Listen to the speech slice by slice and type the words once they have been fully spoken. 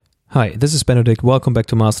Hi, this is Benedict. Welcome back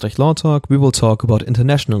to Maastricht Law Talk. We will talk about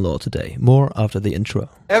international law today. More after the intro.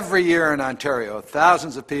 Every year in Ontario,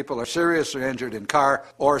 thousands of people are seriously injured in car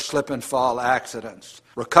or slip and fall accidents.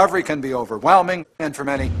 Recovery can be overwhelming and for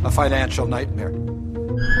many a financial nightmare.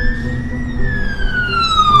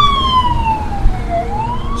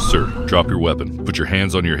 Sir, drop your weapon, put your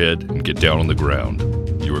hands on your head, and get down on the ground.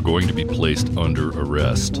 You are going to be placed under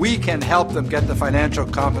arrest. We can help them get the financial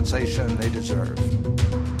compensation they deserve.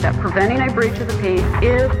 That preventing a breach of the peace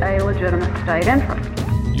is a legitimate state interest.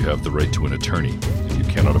 You have the right to an attorney. If you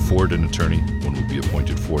cannot afford an attorney, one will be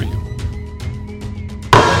appointed for you.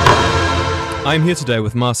 I'm here today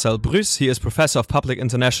with Marcel Brus. He is Professor of Public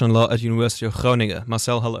International Law at University of Groningen.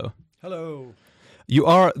 Marcel, hello. Hello. You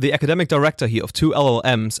are the academic director here of 2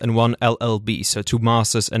 LLMs and 1 LLB, so 2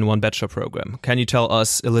 masters and 1 bachelor program. Can you tell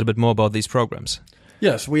us a little bit more about these programs?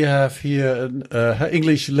 Yes, we have here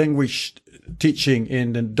English language teaching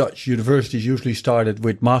in the Dutch universities usually started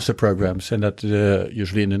with master programs, and that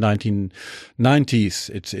usually in the 1990s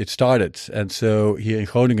it started. And so here in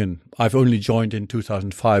Groningen, I've only joined in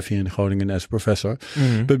 2005 here in Groningen as a professor.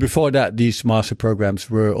 Mm-hmm. But before that, these master programs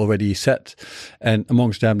were already set. And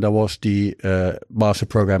amongst them, there was the master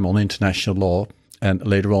program on international law. And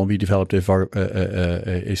later on, we developed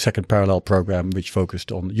a second parallel program which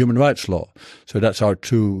focused on human rights law. So that's our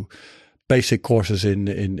 2 basic courses in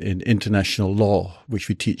international law, which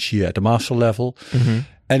we teach here at the master level. Mm-hmm.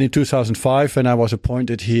 And in 2005, when I was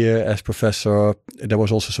appointed here as professor, there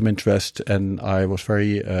was also some interest, and I was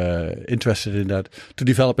very interested in that, to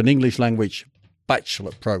develop an English language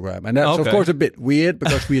bachelor program. And that's, of course, a bit weird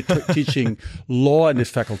because we are teaching law in this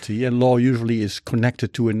faculty, and law usually is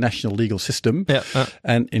connected to a national legal system. Yeah.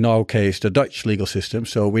 And in our case, the Dutch legal system.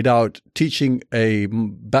 So without teaching a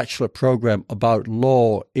bachelor program about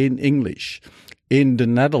law in English in the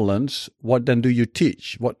Netherlands, what then do you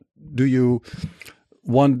teach? What do you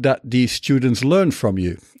want that these students learn from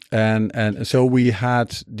you? And so we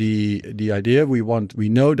had the idea. We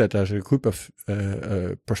know that there's a group of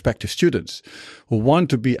prospective students who want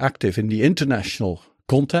to be active in the international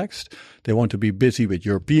context. They want to be busy with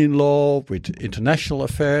European law, with international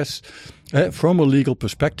affairs, from a legal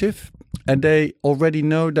perspective. And they already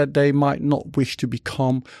know that they might not wish to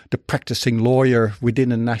become the practicing lawyer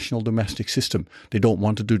within a national domestic system. They don't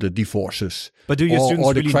want to do the divorces. But do your students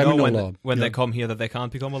or the really criminal know law. when they come here that they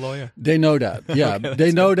can't become a lawyer? They know that, yeah. Okay,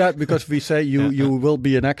 they know that because we say you will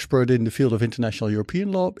be an expert in the field of international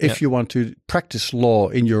European law. If you want to practice law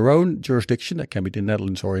in your own jurisdiction, that can be the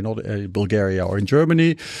Netherlands or in Bulgaria or in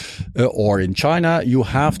Germany or in China, you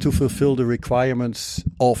have to fulfill the requirements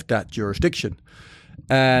of that jurisdiction.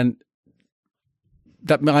 And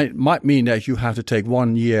that might mean that you have to take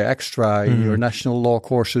 1 year extra in your national law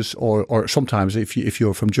courses, or sometimes if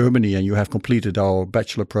you're from Germany and you have completed our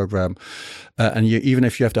bachelor program, and even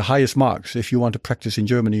if you have the highest marks, if you want to practice in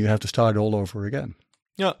Germany, you have to start all over again.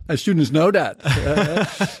 Yeah, and students know that.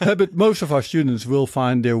 But most of our students will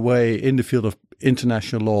find their way in the field of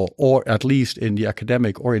international law, or at least in the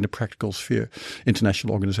academic or in the practical sphere,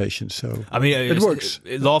 international organizations. So I mean, it works.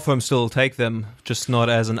 Law firms still take them, just not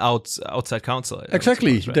as an outside counsel.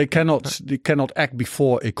 Exactly, suppose, right? They cannot act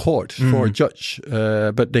before a court, for a judge,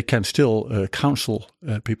 but they can still counsel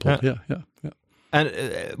people. Yeah. And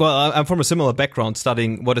well, I'm from a similar background,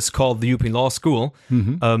 studying what is called the European Law School.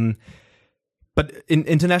 Mm-hmm. But in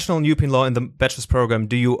international and European law in the bachelor's program,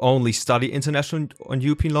 do you only study international and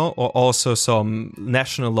European law, or also some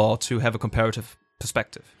national law to have a comparative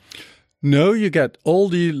perspective? No, you get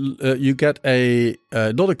you get a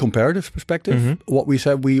not a comparative perspective. Mm-hmm. What we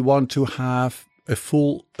said, we want to have a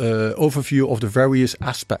full overview of the various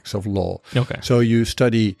aspects of law. Okay. So you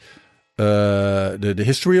study the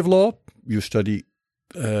history of law. You study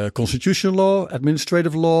constitutional law,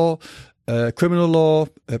 administrative law, criminal law,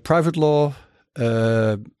 private law.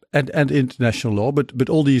 And international law, but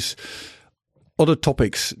all these other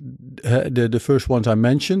topics, the first ones I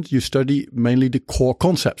mentioned, you study mainly the core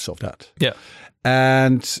concepts of that. Yeah.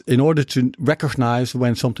 And in order to recognize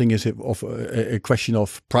when something is of a question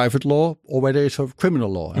of private law or whether it's of criminal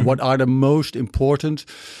law, and what are the most important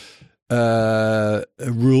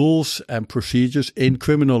rules and procedures in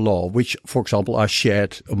criminal law, which, for example, are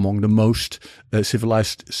shared among the most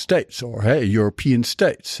civilized states or European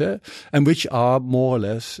states, and which are more or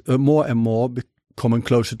less, more and more coming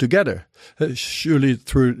closer together, surely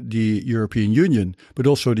through the European Union, but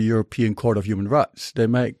also the European Court of Human Rights. They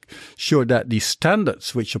make sure that the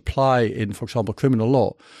standards which apply in, for example, criminal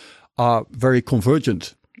law are very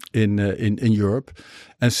convergent in Europe.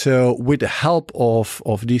 And so with the help of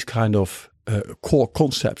these kind of core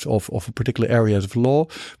concepts of a particular areas of law,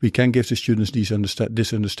 we can give the students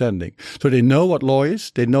this understanding. So they know what law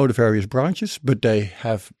is, they know the various branches, but they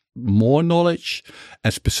have more knowledge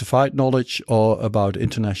and specified knowledge about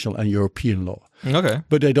international and European law. Okay.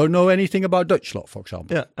 But they don't know anything about Dutch law, for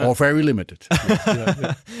example, or very limited.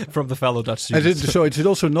 From the fellow Dutch students. So it's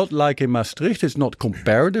also not like in Maastricht. It's not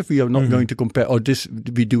comparative. We are not going to compare, this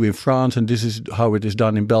we do in France and this is how it is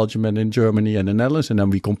done in Belgium and in Germany and the Netherlands, and then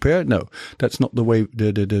we compare. No, that's not the way,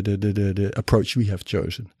 the approach we have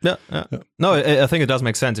chosen. Yeah. No, I think it does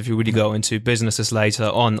make sense if you really go into businesses later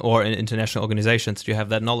on or in international organizations, you have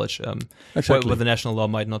that knowledge. Exactly. Where the national law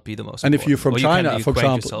might not be the most And important. if you're from China, for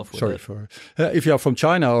example, if you are from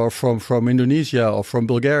China or from Indonesia or from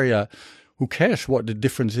Bulgaria, who cares what the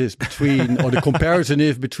difference is between, or the comparison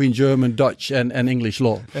is between German, Dutch, and English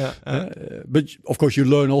law? But of course, you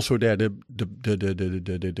learn also there the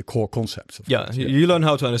core concepts. Of course, you learn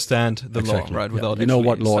how to understand the law, right? Without you know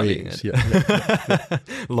what law is.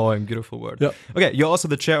 Law, in beautiful word. Yeah. Okay, you're also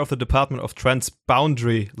the chair of the Department of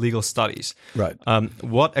Transboundary Legal Studies. Right.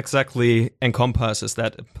 What exactly encompasses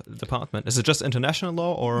that department? Is it just international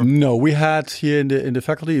law, or no? We had here in the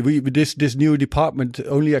faculty, this new department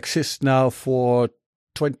only exists now for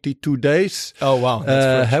 22 days. Oh, wow.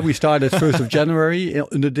 We started 1st of January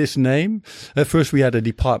under this name. First, we had a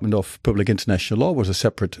Department of Public International Law, was a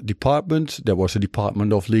separate department. There was a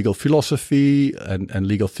Department of Legal Philosophy and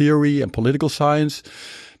Legal Theory and Political Science.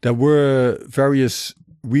 There were various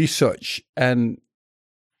research and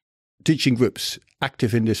teaching groups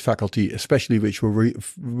active in this faculty, especially which were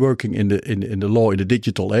working in the law in the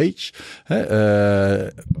digital age,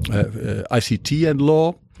 ICT and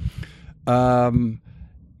law.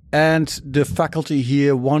 And the faculty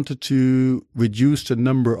here wanted to reduce the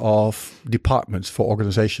number of departments for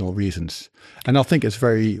organizational reasons. And I think it's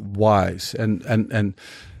very wise. And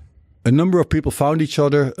a number of people found each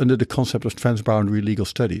other under the concept of transboundary legal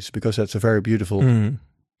studies, because that's a very beautiful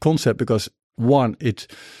concept, because one, it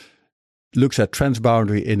looks at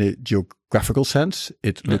transboundary in a geographical sense.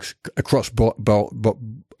 It looks across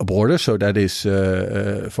borders. So that is,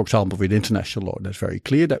 for example, with international law, that's very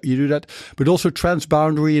clear that you do that. But also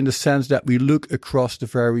transboundary in the sense that we look across the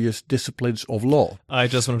various disciplines of law. I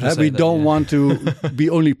just wanted to say we don't want to be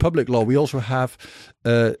only public law. We also have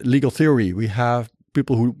legal theory. We have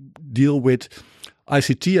people who deal with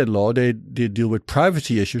ICT and law. They deal with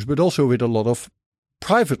privacy issues, but also with a lot of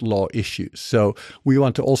private law issues. So we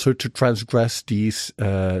want to also to transgress these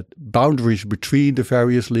boundaries between the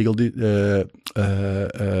various legal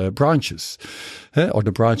branches or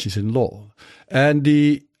the branches in law. And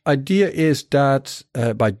the idea is that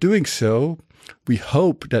by doing so, we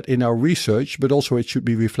hope that in our research, but also it should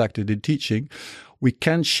be reflected in teaching, we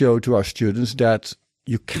can show to our students that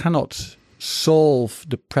you cannot solve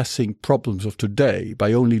the pressing problems of today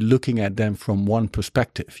by only looking at them from one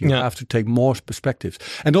perspective. You have to take more perspectives.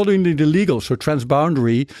 And not only the legal, so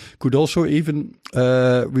transboundary could also even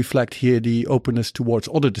reflect here the openness towards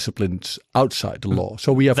other disciplines outside the law.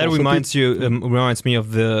 So we have that reminds me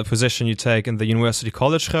of the position you take in the University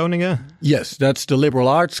College Groningen. Yes, that's the Liberal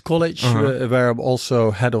Arts College, where I'm also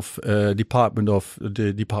head of the Department of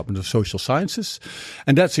Social Sciences,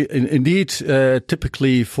 and that's indeed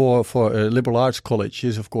typically for liberal arts college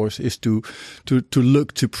is to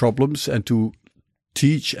look to problems and to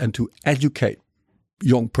teach and to educate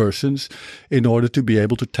young persons in order to be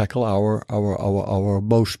able to tackle our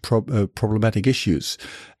most problematic issues,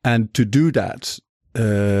 and to do that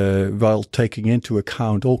while taking into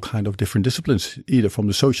account all kind of different disciplines, either from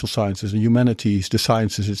the social sciences and humanities, the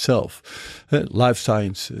sciences itself, life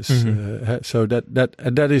sciences. So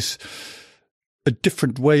that is a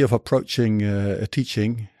different way of approaching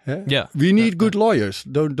teaching. We need good lawyers.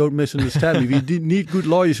 Don't misunderstand me. We need good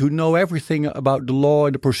lawyers who know everything about the law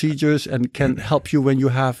and the procedures and can help you when you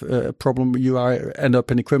have a problem. You end up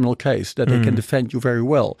in a criminal case, that they can defend you very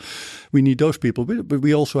well. We need those people, but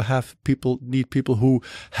we also need people who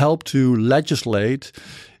help to legislate,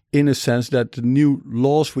 in a sense that the new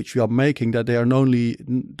laws which we are making, that they are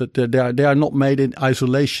not made in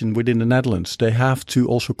isolation within the Netherlands. They have to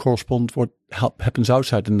also correspond what happens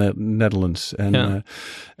outside the Netherlands, and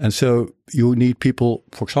so you need people,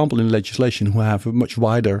 for example, in legislation, who have a much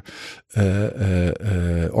wider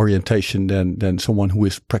orientation than someone who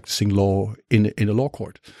is practicing law in a law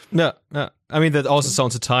court. Yeah. I mean, that also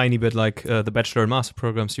sounds a tiny bit like the bachelor and master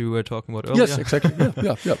programs you were talking about earlier. Yes, exactly.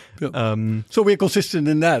 Yeah. So we're consistent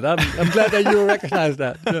in that. I'm glad that you recognize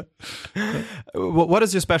that. Yeah. What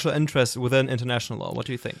is your special interest within international law? What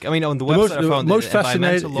do you think? I mean, on the website I found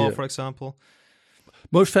environmental law, for example.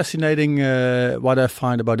 Most fascinating what I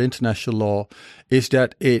find about international law is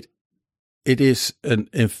that it it is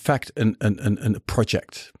in fact a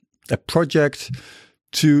project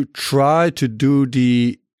to try to do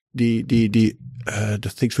the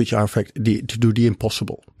things which are to do the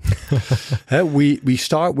impossible. We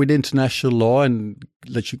start with international law, and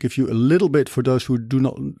let you give you a little bit for those who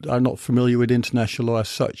are not familiar with international law as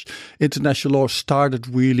such. International law started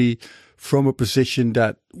really from a position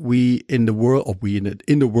that in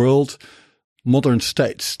the world, modern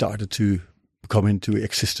states started to come into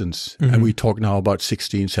existence. Mm-hmm. And we talk now about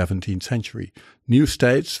 16th, 17th century. New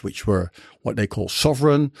states, which were what they call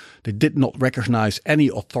sovereign, they did not recognize any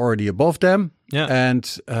authority above them.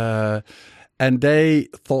 Yeah. And they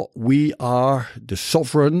thought we are the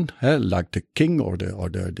sovereign, like the king or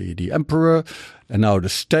the emperor, and now the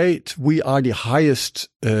state. We are the highest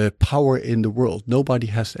power in the world. Nobody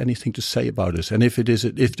has anything to say about us. And if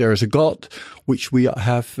there is a God which we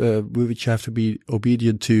have to be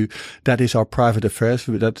obedient to, that is our private affairs.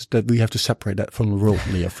 That we have to separate that from the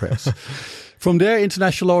worldly affairs. From there,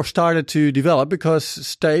 international law started to develop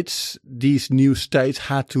because these new states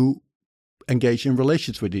had to engage in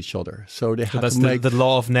relations with each other, so they had to make the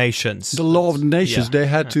law of nations. The law of the nations. Yeah. They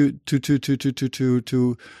had to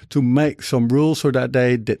make some rules so that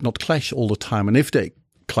they did not clash all the time, and if they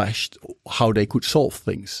clashed, how they could solve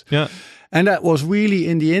things. Yeah, and that was really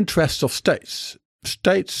in the interest of states.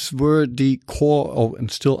 States were the core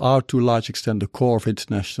and still are to a large extent the core of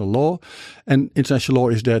international law. And international law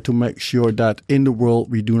is there to make sure that in the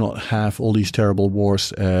world we do not have all these terrible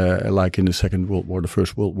wars like in the Second World War, the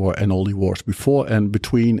First World War, and all the wars before and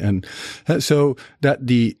between. And so that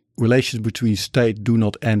the relations between states do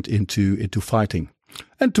not end into fighting.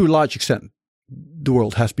 And to a large extent, the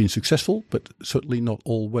world has been successful, but certainly not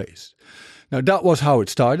always. Now, that was how it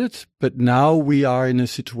started, but now we are in a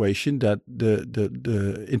situation that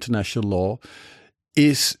the international law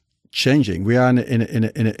is changing. We are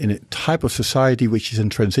in a type of society which is in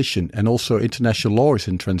transition, and also international law is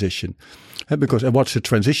in transition. And what's the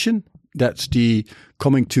transition? That's the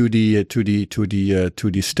coming to the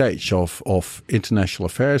stage of international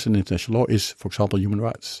affairs, and international law is, for example, human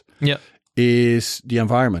rights. Yeah, is the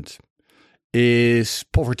environment, is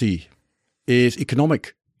poverty, is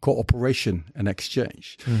economic cooperation and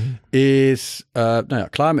exchange, is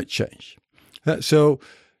climate change. So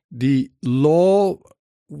the law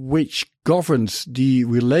which governs the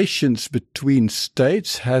relations between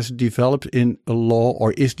states has developed in a law,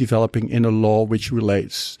 or is developing in a law, which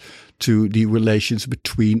relates to the relations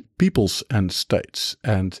between peoples and states.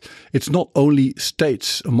 And it's not only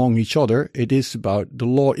states among each other, it is about the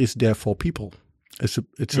law is there for people. It's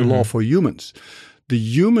a law for humans. The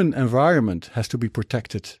human environment has to be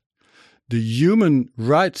protected. The human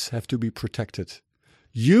rights have to be protected.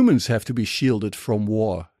 Humans have to be shielded from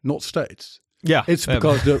war, not states. Yeah, it's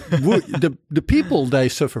because the people, they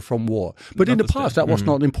suffer from war. But in the past, that was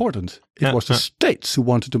not important. It was the states who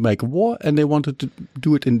wanted to make a war, and they wanted to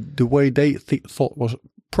do it in the way they thought was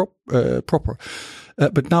proper.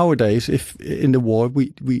 But nowadays, if in the war,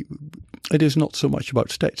 it is not so much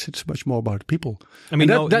about states; it's much more about people. I mean,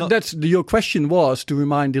 that's your question was, to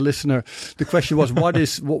remind the listener. The question was, what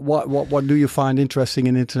do you find interesting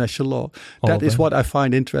in international law? That is what I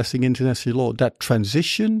find interesting in international law. That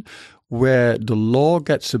transition, where the law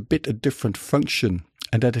gets a different function,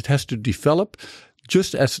 and that it has to develop,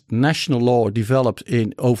 just as national law developed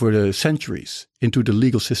over the centuries into the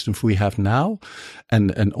legal systems we have now,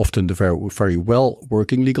 and often the very, very well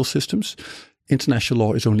working legal systems. International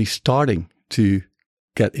law is only starting to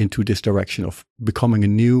get into this direction of becoming a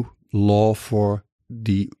new law for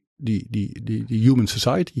the human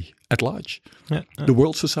society at large, the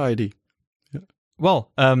world society.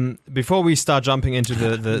 Well, before we start jumping into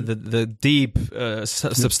the deep,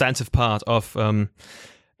 substantive part of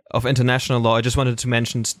international law, I just wanted to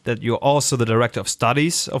mention that you're also the director of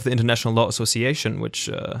studies of the International Law Association, which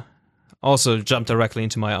also jumped directly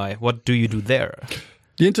into my eye. What do you do there?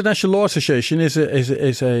 The International Law Association is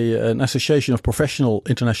an association of professional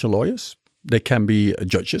international lawyers. They can be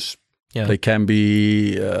judges. Yeah. They can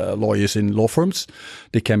be lawyers in law firms.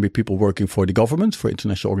 They can be people working for the government, for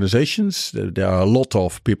international organizations. There are a lot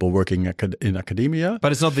of people working in academia.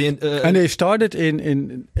 But it's not the... and they started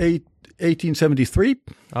in 1873.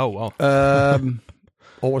 Oh, wow.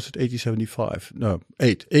 Or was it 1875? No,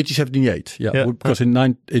 1878. Yeah. Because in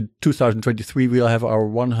 2023 we'll have our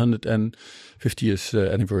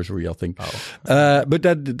 150th anniversary, I think. Oh. But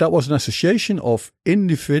that was an association of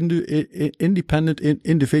independent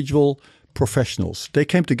individual professionals. They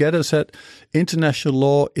came together and said, international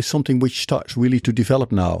law is something which starts really to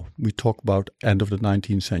develop now. We talk about end of the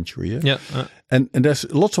 19th century. And there's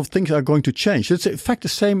lots of things are going to change. It's in fact the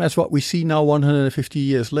same as what we see now 150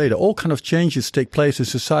 years later. All kind of changes take place in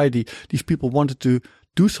society. These people wanted to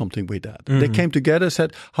do something with that. They came together and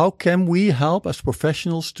said, how can we help as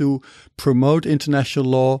professionals to promote international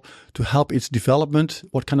law, to help its development?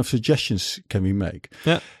 What kind of suggestions can we make?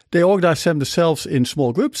 They organized themselves in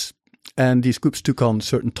small groups, and these groups took on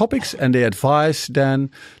certain topics, and they advised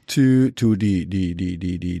then to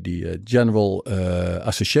the general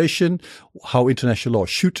association how international law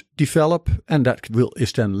should develop, and that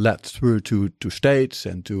is then led through to states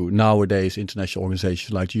and to nowadays international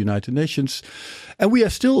organizations like the United Nations. And we are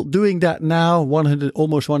still doing that now,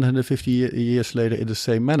 almost 150 years later, in the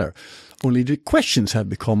same manner. Only the questions have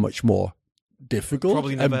become much more difficult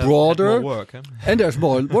and broader, more work, and there's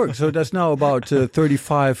more work. So there's now about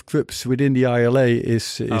 35 groups within the ILA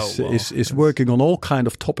is working on all kind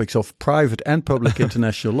of topics of private and public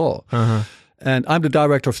international law. And I'm the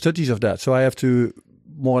director of studies of that, so I have to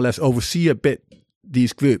more or less oversee a bit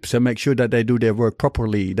these groups and make sure that they do their work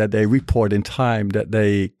properly, that they report in time, that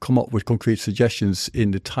they come up with concrete suggestions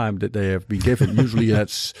in the time that they have been given. Usually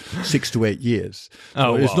that's 6 to 8 years.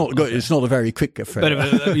 So it's not good. It's not a very quick affair.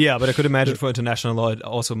 But I could imagine for international law it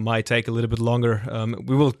also might take a little bit longer.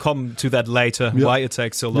 We will come to that later, why it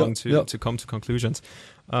takes so long to come to conclusions.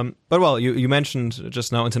 But you mentioned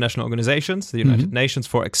just now international organizations, the United Nations,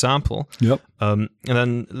 for example. And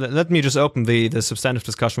then let me just open the substantive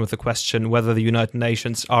discussion with the question whether the United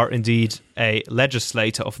Nations are indeed a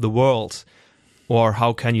legislator of the world, or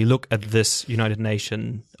how can you look at this United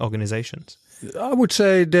Nations organizations? I would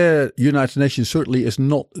say the United Nations certainly is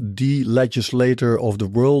not the legislator of the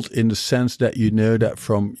world in the sense that you know that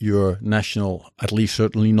from your national, at least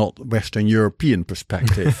certainly not Western European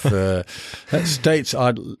perspective. States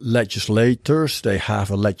are legislators. They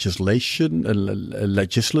have a legislation, a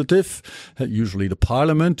legislative, usually the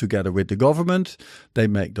parliament together with the government. They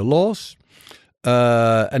make the laws.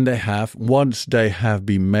 And they have, once they have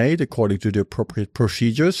been made according to the appropriate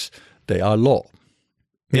procedures, they are law.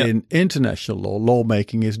 In international law,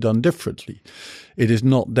 lawmaking is done differently. It is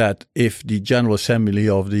not that if the General Assembly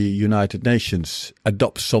of the United Nations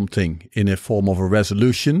adopts something in a form of a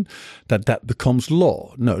resolution, that becomes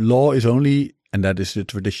law. No, law is only, and that is the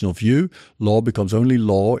traditional view, law becomes only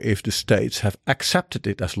law if the states have accepted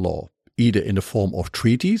it as law, either in the form of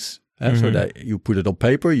treaties, so that you put it on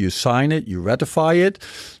paper, you sign it, you ratify it.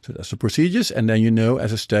 So that's the procedures. And then you know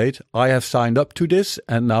as a state, I have signed up to this,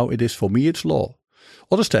 and now it is for me, it's law.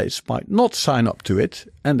 Other states might not sign up to it,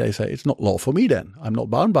 and they say, it's not law for me then. I'm not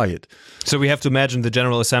bound by it. So we have to imagine the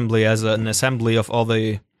General Assembly as an assembly of all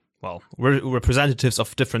the, representatives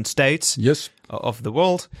of different states of the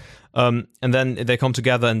world. And then they come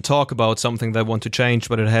together and talk about something they want to change,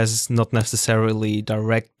 but it has not necessarily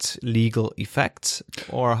direct legal effects.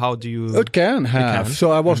 Or how do you... It can have.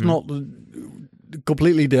 So I was not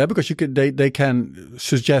completely there, because they can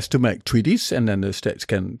suggest to make treaties, and then the states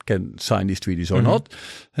can sign these treaties or not.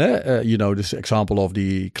 This example of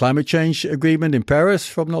the climate change agreement in Paris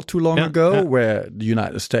from not too long ago, where the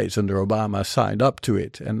United States under Obama signed up to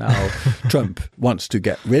it, and now Trump wants to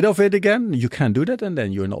get rid of it again. You can do that, and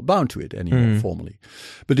then you're not bound to it anymore formally.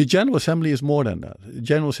 But the General Assembly is more than that. The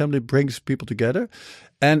General Assembly brings people together,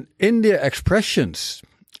 and in their expressions,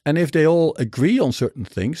 and if they all agree on certain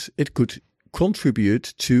things, it could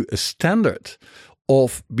contribute to a standard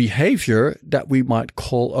of behavior that we might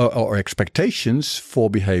call, or expectations for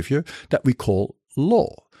behavior that we call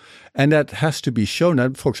law. And that has to be shown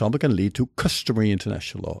that, for example, can lead to customary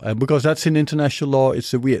international law. And because that's in international law,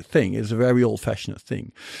 it's a weird thing. It's a very old-fashioned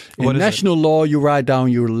thing. In national law, you write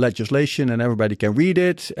down your legislation and everybody can read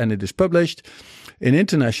it and it is published. In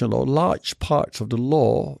international law, large parts of the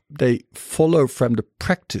law, they follow from the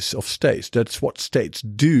practice of states. That's what states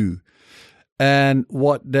do. And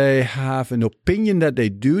what they have an opinion that they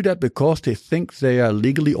do that because they think they are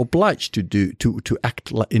legally obliged to do, to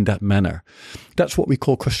act in that manner. That's what we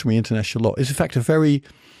call customary international law. It's in fact a very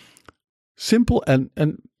simple and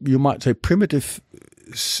you might say primitive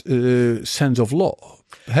sense of law,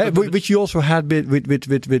 which you also had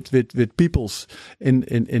with peoples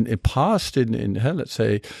in past, let's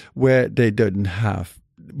say, where they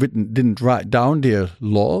didn't write down their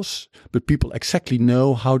laws, but people exactly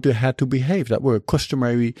know how they had to behave. That were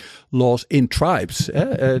customary laws in tribes.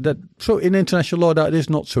 So in international law, that is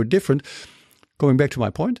not so different. Going back to my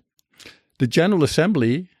point, the General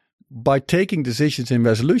Assembly, by taking decisions in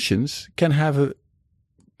resolutions, can have a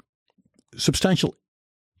substantial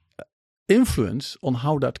influence on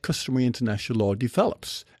how that customary international law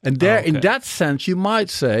develops. And there, in that sense, you might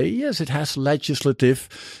say, yes, it has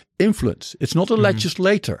legislative influence. It's not a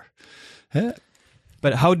legislator.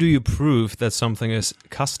 But how do you prove that something is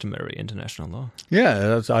customary international law?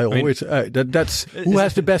 Yeah, that's who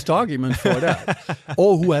has the best argument for that,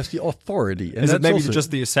 or who has the authority. And is it maybe also just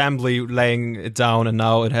the assembly laying it down, and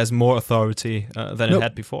now it has more authority than it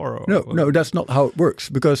had before? No, that's not how it works,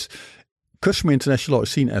 because customary international law is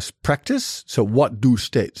seen as practice. So what do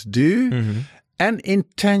states do? And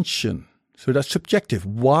intention. So that's subjective.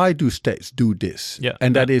 Why do states do this? Yeah.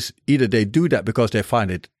 And that is either they do that because they find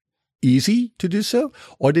it easy to do so,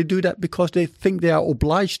 or they do that because they think they are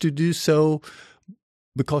obliged to do so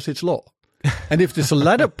because it's law. And if there's the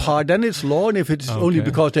latter part, then it's law. And if it's only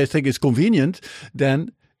because they think it's convenient,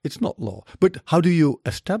 then it's not law. But how do you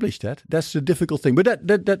establish that? That's the difficult thing. But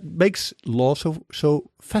that makes law so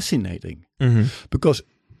fascinating. Because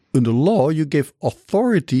under law, you give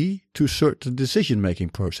authority to certain decision-making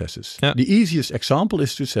processes. Yeah. The easiest example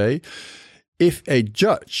is to say, if a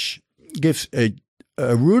judge gives a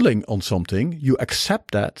ruling on something, you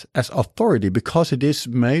accept that as authority because it is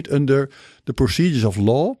made under the procedures of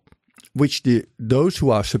law, which those who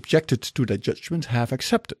are subjected to that judgment have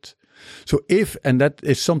accepted. So and that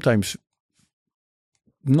is sometimes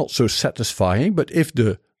not so satisfying, but if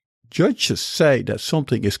the judges say that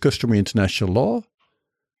something is customary international law,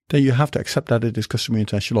 then you have to accept that it is customary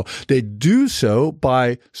international law. They do so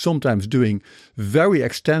by sometimes doing very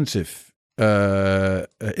extensive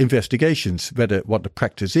investigations, what the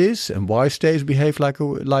practice is and why states behave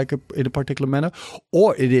in a particular manner,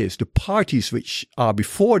 or it is the parties which are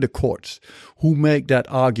before the courts who make that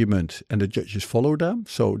argument and the judges follow them.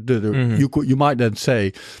 So you might then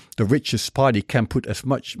say the richest party can put as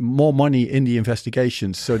much more money in the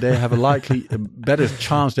investigations, so they have a better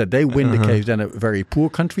chance that they win the case than a very poor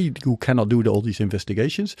country who cannot do all these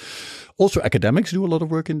investigations. Also, academics do a lot of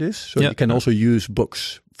work in this, so you can also use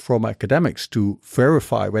books from academics to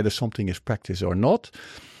verify whether something is practice or not.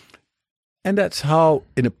 And that's how,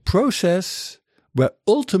 in a process where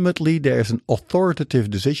ultimately there is an authoritative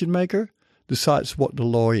decision maker, decides what the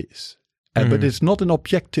law is. But it's not an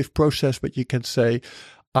objective process, but you can say,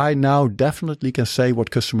 I now definitely can say what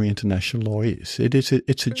customary international law is. It's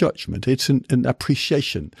a judgment. It's an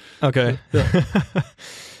appreciation. Okay. Yeah.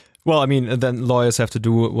 Well, I mean, then lawyers have to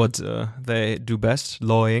do what they do best,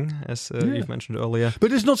 lawing, as you've mentioned earlier.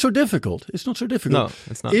 But it's not so difficult. No,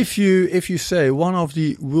 it's not. If you say one of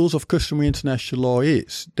the rules of customary international law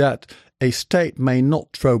is that a state may not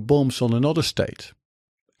throw bombs on another state,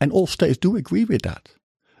 and all states do agree with that.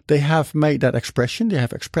 They have made that expression. They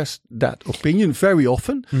have expressed that opinion very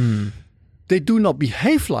often. They do not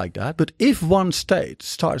behave like that. But if one state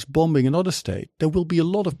starts bombing another state, there will be a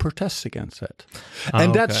lot of protests against that.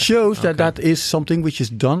 And that shows that is something which is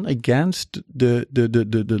done against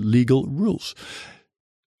the legal rules.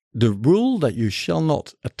 The rule that you shall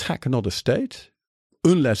not attack another state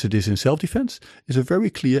unless it is in self-defense is a very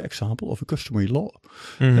clear example of a customary law.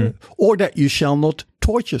 Or that you shall not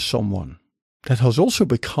torture someone. That has also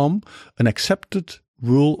become an accepted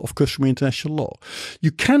rule of customary international law.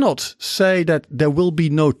 You cannot say that there will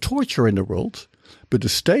be no torture in the world, but the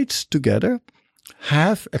states together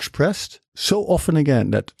have expressed so often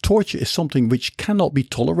again that torture is something which cannot be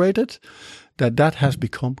tolerated, that has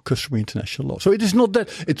become customary international law. So it is not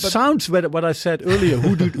that, sounds what I said earlier,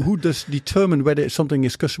 who does determine whether something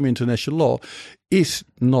is customary international law is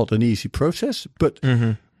not an easy process, but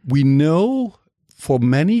we know for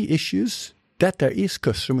many issues that there is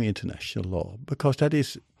customary international law, because that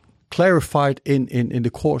is clarified in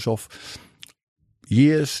the course of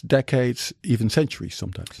years, decades, even centuries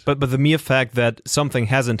sometimes. But the mere fact that something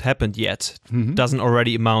hasn't happened yet doesn't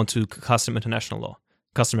already amount to customary international law.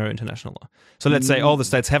 So let's say all the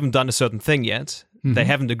states haven't done a certain thing yet. They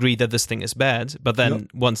haven't agreed that this thing is bad, but then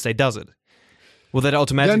one state does it. Will that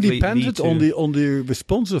automatically then dependent on the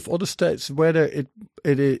response of other states whether it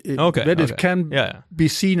can be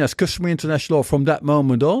seen as customary international law from that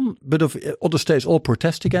moment on. But if other states all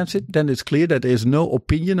protest against it, then it's clear that there is no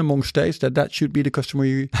opinion among states that should be the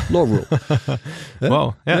customary law rule.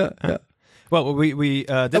 Well, Well,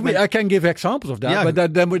 I can give examples of that,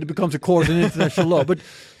 but then it becomes a course in international law. But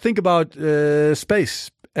think about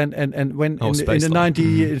space. And when in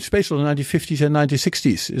the space law in the 1950s and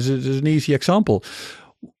 1960s is an easy example.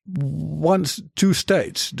 Once two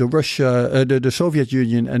states, the Soviet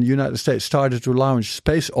Union and the United States, started to launch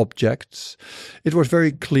space objects, it was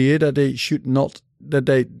very clear that they should not,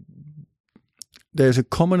 there's a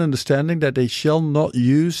common understanding that they shall not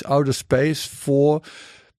use outer space for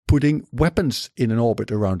putting weapons in an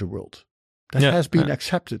orbit around the world. That has been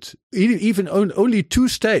accepted. Even only 2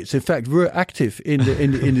 states, in fact, were active in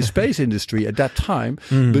the space industry at that time.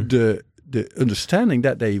 But the understanding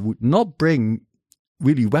that they would not bring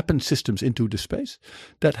really weapon systems into the space,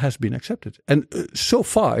 that has been accepted. And so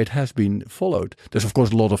far it has been followed. There's of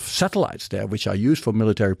course a lot of satellites there which are used for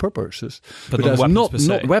military purposes. But there's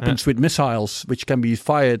not weapons with missiles which can be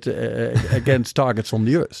fired against targets on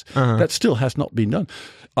the Earth. That still has not been done.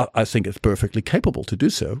 I think it's perfectly capable to do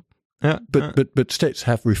so. But states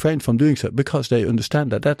have refrained from doing so because they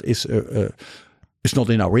understand that is it's not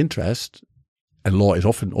in our interest. And law is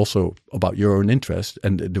often also about your own interest.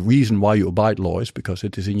 And the reason why you abide law is because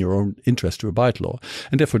it is in your own interest to abide law.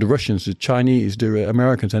 And therefore the Russians, the Chinese, the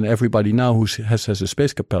Americans, and everybody now who has a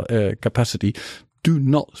space capacity do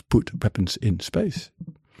not put weapons in space.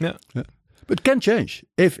 Yeah. But it can change.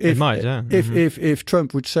 If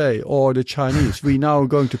Trump would say, or the Chinese, we now are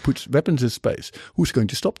going to put weapons in space, who's going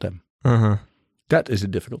to stop them? That is a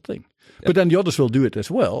difficult thing. But then the others will do it as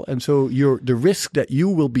well. And so the risk that you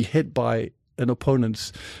will be hit by an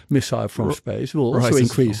opponent's missile from space will also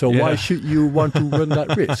increase. So why should you want to run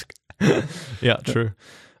that risk? True.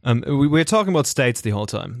 We're talking about states the whole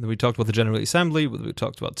time. We talked about the General Assembly. We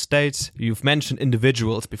talked about states. You've mentioned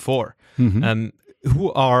individuals before.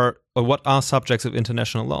 Who are or what are subjects of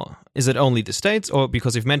international law? Is it only the states, or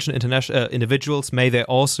because you've mentioned individuals, may there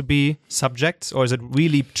also be subjects, or is it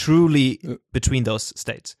really truly between those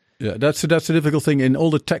states? Yeah, that's a difficult thing. In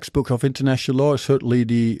all the textbooks of international law, certainly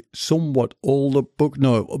the somewhat older book,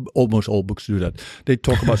 no, almost all books do that. They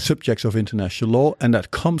talk about subjects of international law, and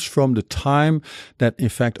that comes from the time that, in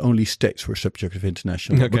fact, only states were subject of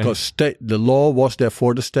international law. Because the law was there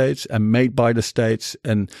for the states and made by the states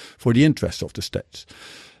and for the interests of the states.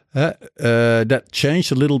 That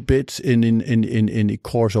changed a little bit in the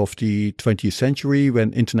course of the 20th century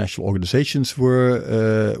when international organizations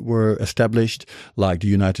were established, like the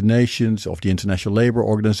United Nations, of the International Labour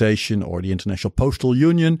Organization, or the International Postal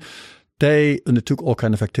Union. They undertook all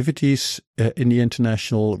kinds of activities in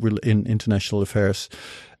international affairs,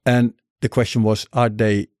 and the question was: are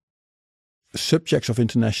they subjects of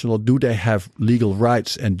international law? Do they have legal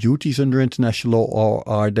rights and duties under international law, or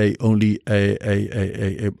are they only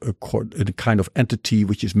a kind of entity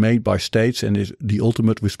which is made by states and is the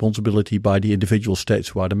ultimate responsibility by the individual states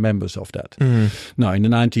who are the members of that? Now, in the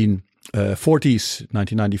 1940s,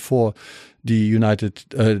 1994, the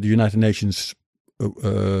United Nations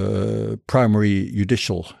primary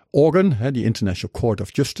judicial organ, the International Court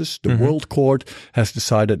of Justice, the World Court, has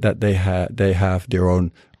decided that they have their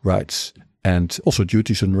own rights and also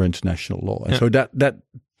duties under international law. And so that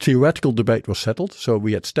theoretical debate was settled. So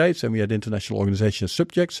we had states and we had international organizations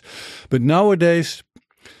subjects. But nowadays,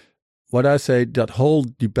 what I say, that whole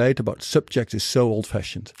debate about subjects is so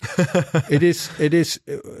old-fashioned. It is.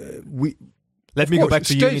 Let me go back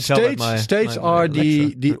to you. States are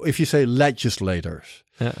the if you say legislators.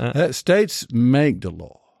 States make the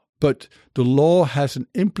law. But the law has an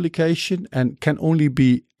implication and can only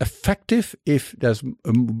be effective if there's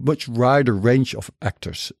a much wider range of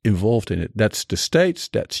actors involved in it. That's the states,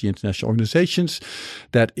 that's the international organizations,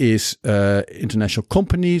 that is international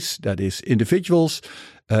companies, that is individuals,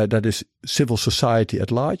 that is civil society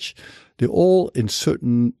at large. They all in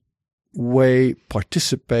certain way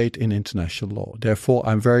participate in international law. Therefore,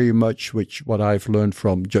 I'm very much what I've learned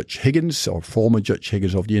from Judge Higgins, or former Judge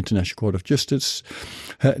Higgins of the International Court of Justice,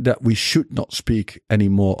 that we should not speak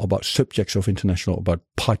anymore about subjects of international law, about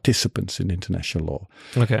participants in international law.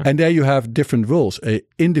 And there you have different rules. An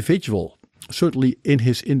individual, certainly in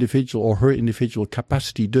his individual or her individual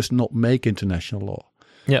capacity, does not make international law.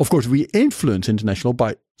 Of course, we influence international law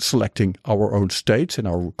by selecting our own states and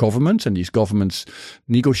our governments, and these governments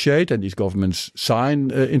negotiate and these governments sign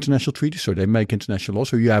international treaties, so they make international law.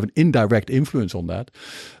 So you have an indirect influence on that.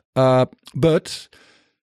 But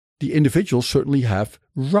the individuals certainly have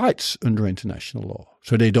rights under international law.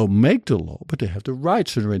 So they don't make the law, but they have the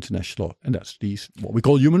rights under international law. And that's what we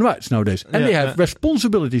call human rights nowadays. And they have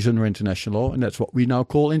responsibilities under international law, and that's what we now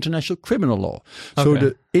call international criminal law. So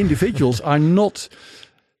the individuals are not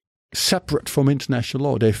separate from international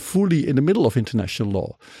law. They're fully in the middle of international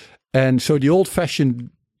law. And so the old-fashioned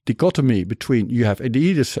dichotomy between, you have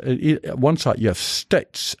one side you have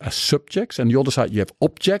states as subjects, and the other side you have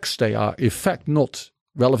objects. They are in fact not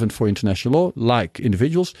relevant for international law, like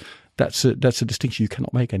individuals. That's a distinction you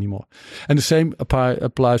cannot make anymore. And the same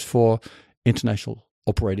applies for international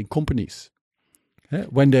operating companies.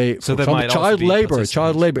 When they, for example, child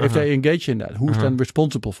labor, if they engage in that, who's then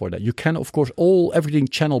responsible for that? You can, of course, everything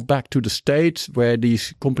channel back to the states where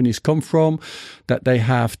these companies come from, that they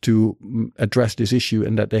have to address this issue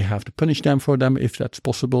and that they have to punish them for them if that's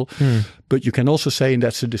possible. But you can also say, and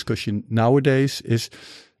that's the discussion nowadays,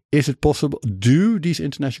 is it possible? Do these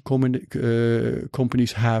international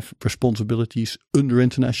companies have responsibilities under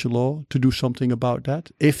international law to do something about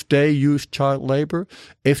that? If they use child labor,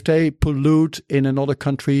 if they pollute in another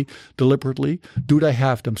country deliberately, do they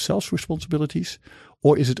have themselves responsibilities?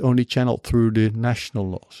 Or is it only channeled through the national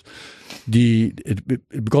laws?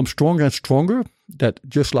 It becomes stronger and stronger that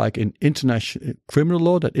just like in international criminal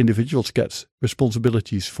law, that individuals get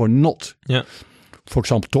responsibilities for not, for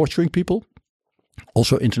example, torturing people.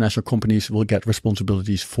 Also, international companies will get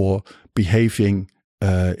responsibilities for behaving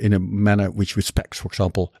in a manner which respects, for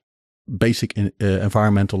example, basic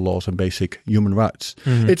environmental laws and basic human rights.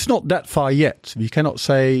 It's not that far yet. We cannot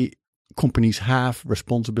say companies have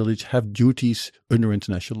responsibilities, have duties under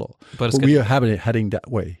international law. But we are heading that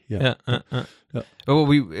way. Well,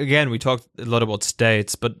 we talked a lot about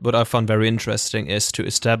states, but what I found very interesting is to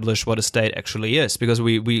establish what a state actually is, because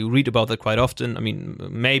we read about that quite often. I mean,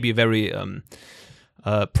 maybe a very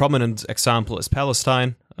prominent example is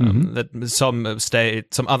Palestine, that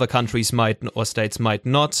some other countries states might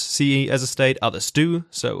not see as a state, others do.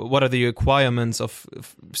 So what are the requirements of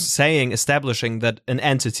establishing that an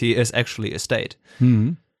entity is actually a state?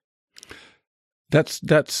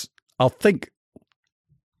 That's I think,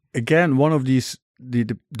 again, one of these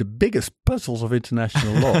the biggest puzzles of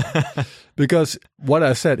international law. Because what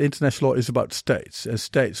I said, international law is about states, and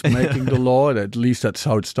states making the law, and at least that's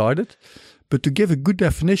how it started. But to give a good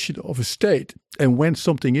definition of a state and when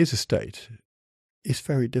something is a state is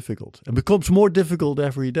very difficult and becomes more difficult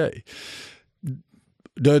every day.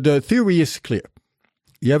 The theory is clear.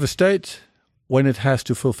 You have a state when it has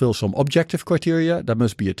to fulfill some objective criteria. There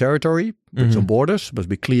must be a territory with some borders. Must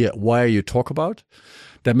be clear where you talk about.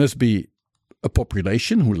 There must be a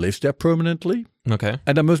population who lives there permanently. Okay.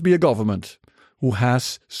 And there must be a government who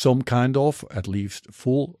has some kind of, at least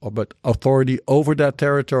full, but authority over that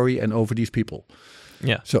territory and over these people.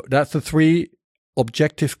 Yeah. So that's the three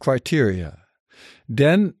objective criteria.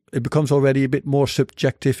 Then it becomes already a bit more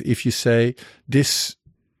subjective if you say this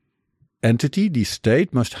entity, the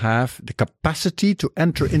state, must have the capacity to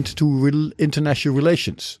enter into international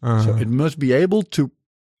relations. So it must be able to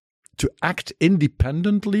act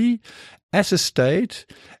independently as a state,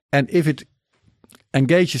 and if it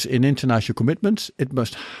engages in international commitments, it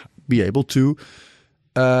must be able to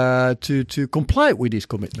comply with these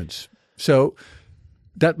commitments. So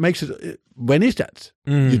that makes it. When is that?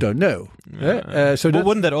 You don't know. But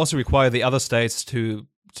wouldn't that also require the other states to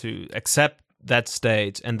accept that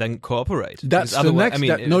state and then cooperate? That's the next.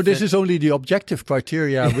 This is only the objective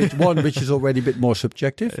criteria, which is already a bit more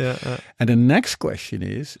subjective. And the next question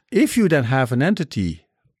is: if you then have an entity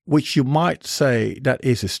which you might say that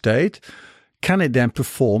is a state, can it then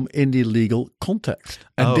perform in the legal context?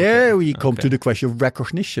 And there we come to the question of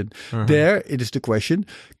recognition. There it is the question: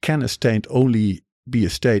 can a state only be a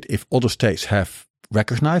state if other states have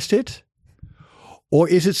recognized it? Or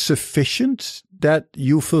is it sufficient that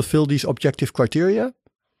you fulfill these objective criteria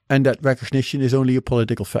and that recognition is only a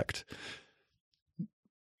political fact?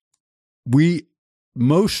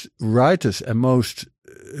 Most writers and most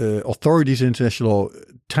authorities in international law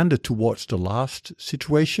tended towards the last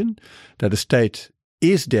situation, that a state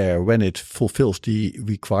is there when it fulfills the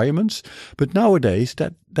requirements. But nowadays,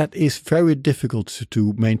 that is very difficult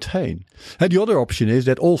to maintain. And the other option is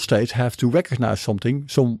that all states have to recognize something,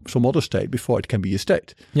 some other state, before it can be a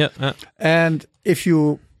state. And if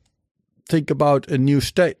you think about a new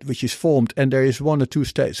state which is formed, and there is one or two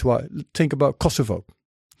states think about Kosovo.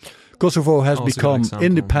 Kosovo has become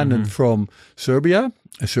independent from Serbia.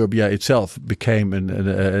 Serbia itself became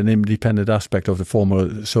an independent aspect of the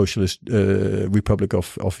former socialist Republic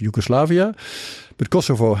of Yugoslavia. But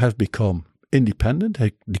Kosovo has become independent,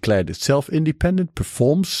 has declared itself independent,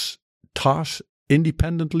 performs tasks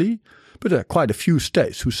independently. But there are quite a few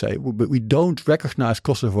states who say, but we don't recognize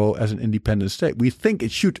Kosovo as an independent state. We think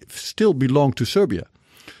it should still belong to Serbia.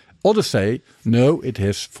 Others say, no, it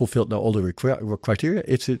has fulfilled now all the criteria.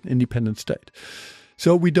 It's an independent state.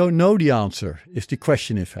 So we don't know the answer, is the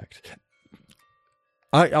question, in fact.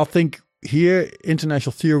 I think here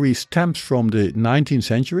international theory stems from the 19th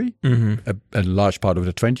century, a large part of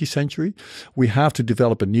the 20th century. We have to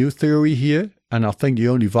develop a new theory here. And I think the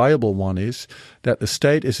only viable one is that a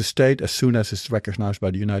state is a state as soon as it's recognized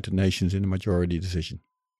by the United Nations in a majority decision.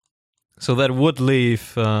 So that would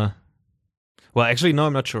leave... Well, actually, no,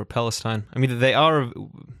 I'm not sure. Palestine. I mean, they are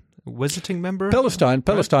visiting member?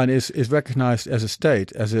 Palestine is recognized as a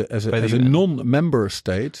state, as a non-member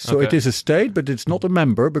state. So it is a state, but it's not a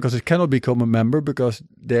member because it cannot become a member because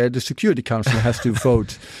the Security Council has to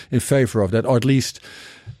vote in favor of that, or at least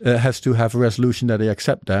has to have a resolution that they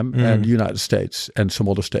accept them. And the United States and some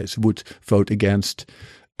other states would vote against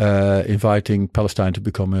inviting Palestine to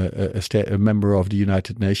become a member of the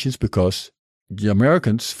United Nations because the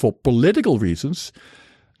Americans, for political reasons,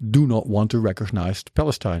 do not want to recognize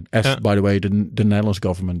Palestine, as, by the way, the Netherlands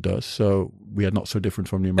government does. So we are not so different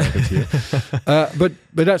from the Americans here. But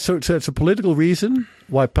that's so it's a political reason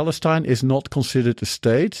why Palestine is not considered a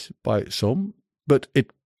state by some. But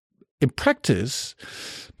in practice,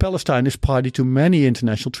 Palestine is party to many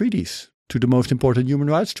international treaties, to the most important human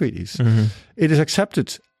rights treaties. It is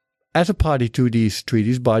accepted as a party to these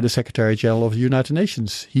treaties by the Secretary General of the United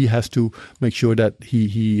Nations. He has to make sure that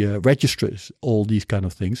he registers all these kind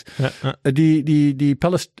of things.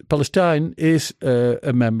 Palestine is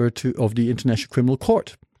a member of the International Criminal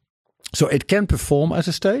Court. So it can perform as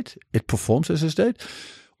a state. It performs as a state.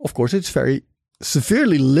 Of course, it's very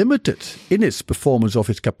severely limited in its performance of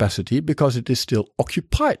its capacity because it is still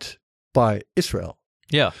occupied by Israel.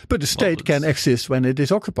 Yeah. But the state can exist when it is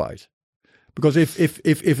occupied. Because if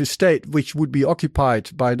a state which would be occupied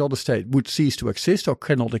by another state would cease to exist or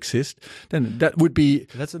cannot exist, then that would be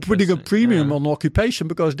putting a premium on occupation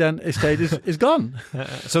because then a state is gone.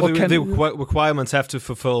 So the requirements have to be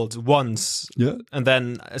fulfilled once, and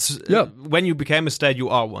then when you became a state, you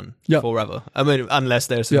are one forever. I mean, unless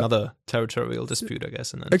there's another territorial dispute, I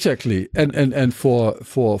guess. Exactly, and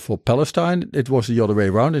for Palestine, it was the other way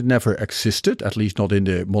around. It never existed, at least not in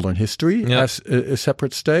the modern history, as a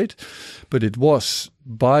separate state. But it was,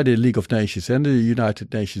 by the League of Nations and the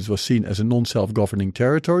United Nations, was seen as a non-self-governing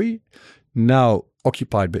territory, now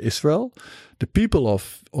occupied by Israel. The people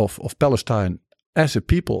of Palestine, as a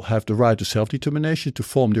people, have the right to self-determination, to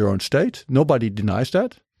form their own state. Nobody denies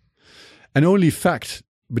that. And only fact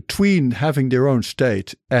between having their own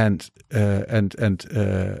state and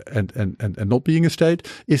not being a state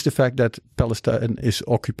is the fact that Palestine is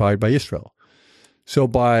occupied by Israel. So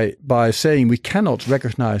by saying we cannot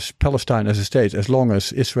recognize Palestine as a state as long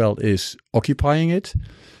as Israel is occupying it,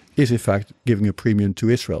 is in fact giving a premium to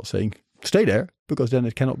Israel, saying stay there because then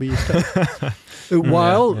it cannot be a state.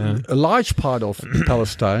 While a large part of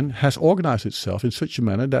Palestine has organized itself in such a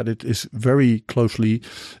manner that it is very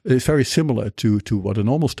very similar to what a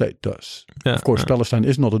normal state does. Of course, Palestine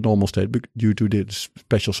is not a normal state due to the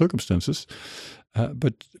special circumstances.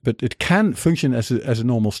 But it can function as a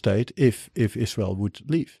normal state if Israel would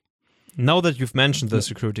leave. Now that you've mentioned the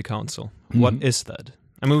Security Council, what is that?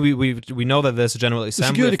 I mean, we know that there's a General Assembly.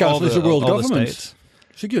 The Security Council is the world government. States.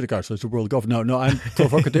 Security Council is the world government. No, I'm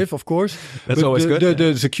provocative, of course. That's always good.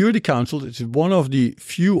 The Security Council is one of the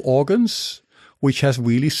few organs which has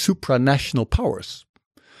really supranational powers.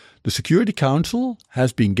 The Security Council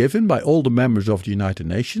has been given by all the members of the United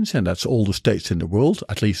Nations, and that's all the states in the world,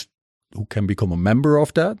 at least who can become a member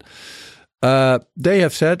of that. They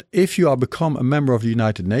have said, if you are become a member of the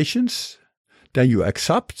United Nations, then you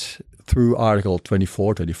accept, through Article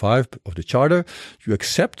 24, 25 of the Charter, you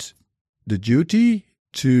accept the duty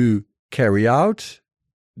to carry out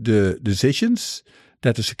the decisions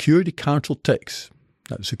that the Security Council takes.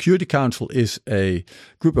 Now, the Security Council is a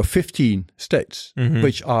group of 15 states,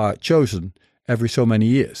 which are chosen every so many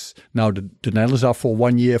years. Now, the Netherlands are for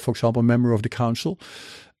 1 year, for example, a member of the Council.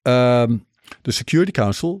 The Security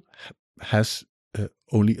Council has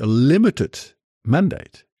only a limited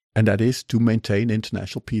mandate, and that is to maintain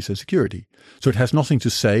international peace and security. So it has nothing to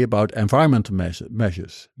say about environmental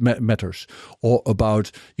matters or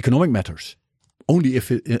about economic matters, only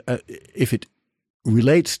if it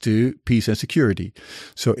relates to peace and security.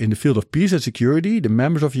 So in the field of peace and security, the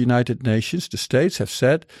members of the United Nations, the states, have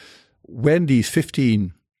said, when these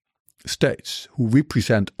 15 states who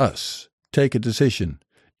represent us take a decision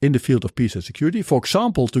in the field of peace and security, for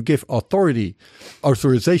example, to give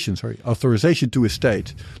authorization to a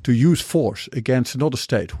state to use force against another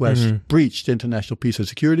state who has breached international peace and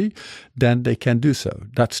security, then they can do so.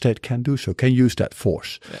 That state can do so, can use that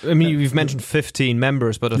force. I mean, you've mentioned 15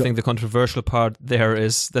 members, but I think the controversial part there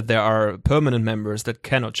is that there are permanent members that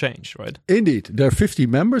cannot change, right? Indeed. There are 50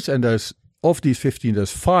 members, and of these 15,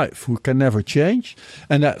 there's 5 who can never change.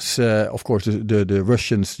 And that's, of course, the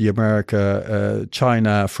Russians, the America,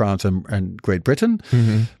 China, France, and Great Britain,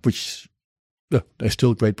 which they're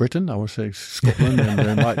still Great Britain. I would say Scotland, and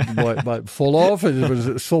they might fall off. It was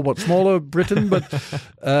a somewhat smaller Britain, but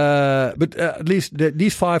at least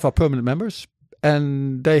these 5 are permanent members,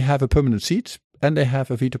 and they have a permanent seat. and they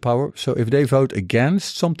have a veto power. So if they vote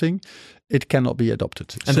against something, it cannot be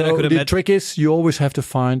adopted. And so then I could the trick is you always have to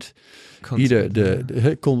find either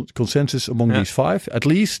the consensus among these 5. At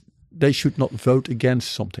least they should not vote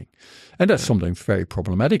against something. And that's something very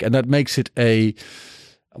problematic. And that makes it it's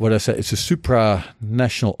a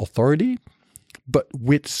supranational authority, but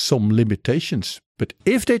with some limitations. But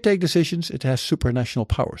if they take decisions, it has supranational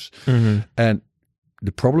powers. And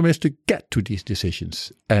the problem is to get to these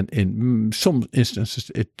decisions. And in some instances,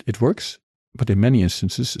 it works. But in many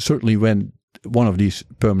instances, certainly when one of these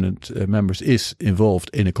permanent members is involved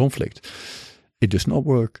in a conflict, it does not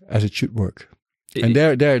work as it should work. And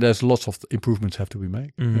there's lots of improvements have to be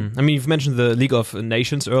made. I mean, you've mentioned the League of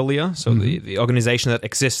Nations earlier, so the organization that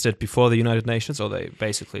existed before the United Nations, or they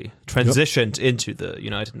basically transitioned into the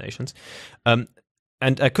United Nations.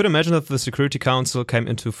 And I could imagine that the Security Council came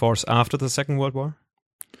into force after the Second World War.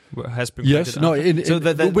 Has been yes, no. With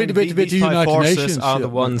these the United forces Nations are the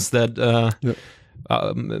ones that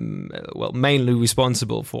mainly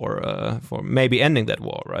responsible for maybe ending that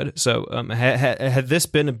war, right? So had this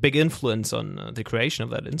been a big influence on the creation of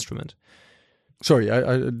that instrument? Sorry,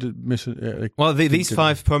 I did miss it. These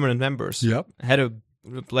 5 permanent members had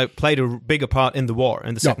played a bigger part in the war,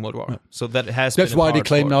 in the Second World War. So that's why they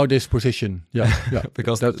claim now this position. Yeah,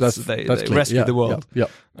 because they rescued the world.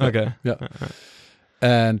 Okay.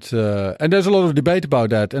 And there's a lot of debate about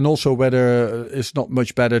that, and also whether it's not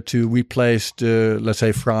much better to replace let's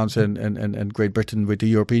say France and Great Britain with the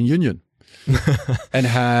European Union, and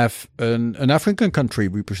have an African country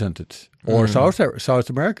represented, or South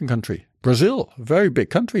American country, Brazil, very big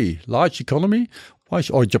country, large economy.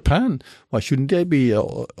 Or Japan? Why shouldn't they be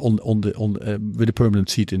with a permanent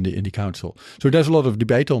seat in the council? So there's a lot of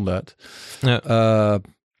debate on that. Yeah.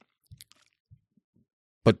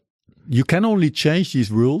 You can only change these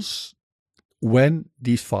rules when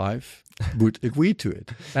these 5 would agree to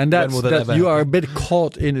it. And that you are a bit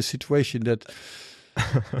caught in a situation that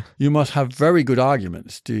you must have very good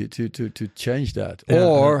arguments to change that.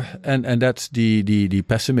 And that's the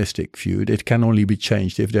pessimistic view. It can only be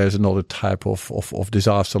changed if there's another type of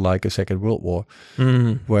disaster like a Second World War,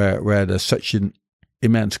 where there's such an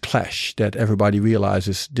immense clash that everybody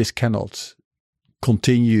realizes this cannot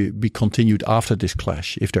be continued after this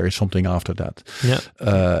clash, if there is something after that.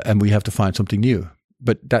 And we have to find something new.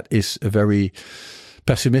 But that is a very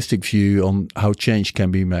pessimistic view on how change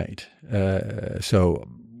can be made. So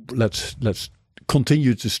let's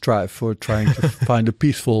continue to strive for trying to find a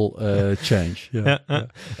peaceful change.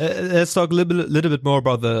 Let's talk a little bit more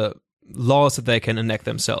about the laws that they can enact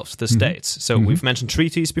themselves, the states. So we've mentioned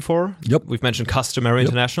treaties before. We've mentioned customary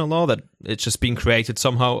international law, that it's just being created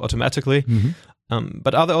somehow automatically.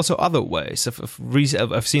 But are there also other ways?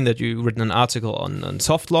 I've seen that you've written an article on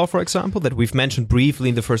soft law, for example, that we've mentioned briefly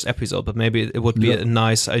in the first episode, but maybe it would be a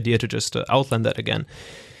nice idea to just outline that again.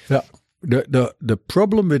 Yeah. The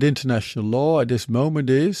problem with international law at this moment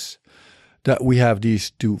is that we have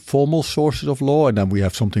these 2 formal sources of law, and then we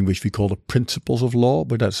have something which we call the principles of law,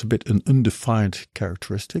 but that's a bit an undefined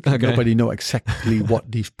characteristic. Okay. Nobody knows exactly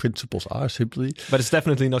what these principles are, simply. But it's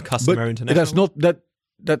definitely not customary international. It has not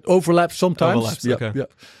that overlaps sometimes.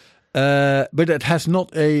 But it has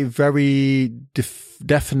not a very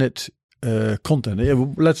definite content.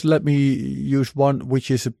 Let me use one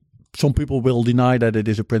which is some people will deny that it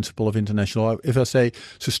is a principle of international law. If I say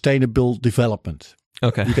sustainable development,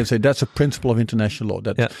 you can say that's a principle of international law.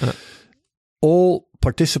 That all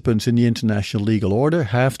participants in the international legal order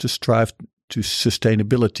have to strive to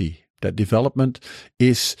sustainability. That development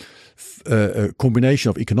is a combination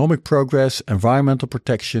of economic progress, environmental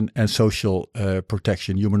protection, and social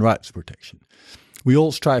protection, human rights protection. We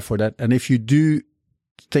all strive for that, and if you do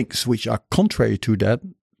things which are contrary to that,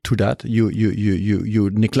 you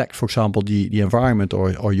neglect, for example, the environment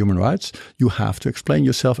or human rights, you have to explain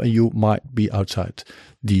yourself, and you might be outside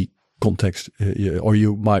the context, or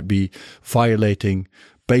you might be violating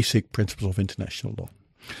basic principles of international law.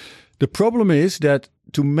 The problem is that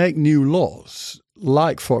to make new laws,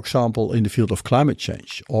 like, for example, in the field of climate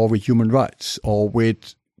change, or with human rights, or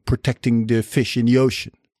with protecting the fish in the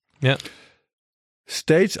ocean,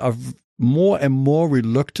 states are more and more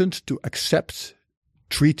reluctant to accept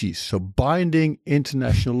treaties, so binding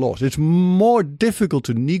international laws. It's more difficult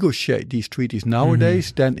to negotiate these treaties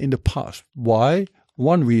nowadays than in the past. Why?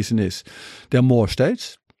 One reason is there are more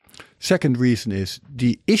states. Second reason is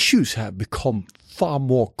the issues have become far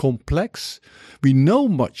more complex. We know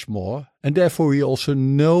much more, and therefore we also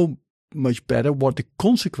know much better what the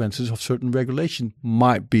consequences of certain regulation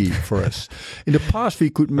might be for us. In the past, we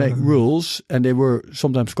could make rules, and they were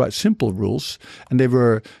sometimes quite simple rules, and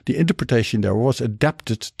the interpretation there was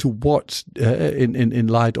adapted to what in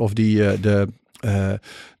light of the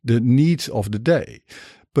needs of the day.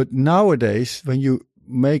 But nowadays, when you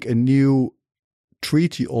make a new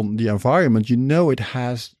treaty on the environment, it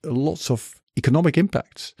has lots of economic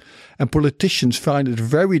impacts, and politicians find it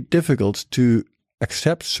very difficult to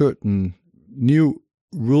accept certain new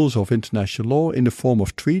rules of international law in the form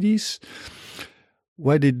of treaties,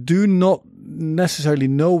 where they do not necessarily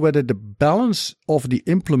know whether the balance of the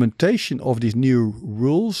implementation of these new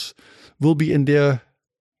rules will be in their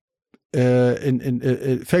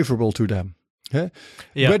favorable to them.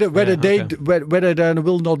 Whether there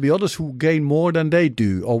will not be others who gain more than they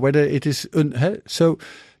do, or whether it is so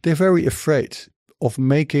they're very afraid of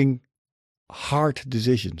making hard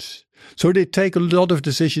decisions. So they take a lot of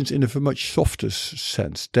decisions in a much softer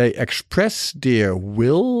sense. They express their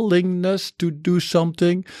willingness to do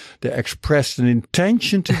something. They express an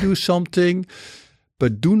intention to do something,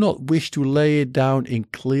 but do not wish to lay it down in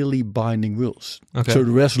clearly binding rules. Okay. So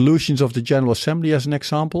the resolutions of the General Assembly, as an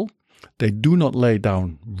example, they do not lay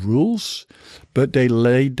down rules, but they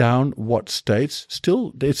lay down what states,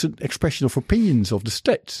 still, it's an expression of opinions of the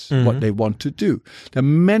states, what they want to do. There are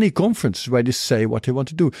many conferences where they say what they want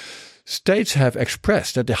to do. States have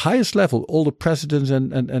expressed at the highest level, all the presidents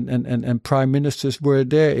and prime ministers were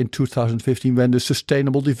there in 2015 when the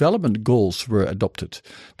Sustainable Development Goals were adopted.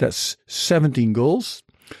 That's 17 goals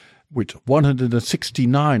with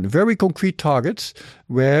 169 very concrete targets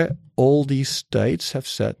where all these states have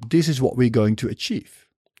said, this is what we're going to achieve.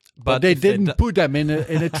 But they didn't put them in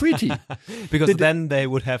a treaty. Because then they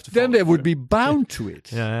would have to. Then they would be bound to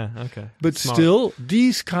it. Okay. But still,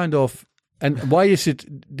 these kind of, and why is it,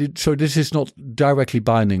 so this is not directly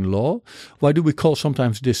binding law. Why do we call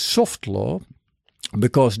sometimes this soft law?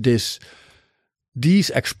 Because these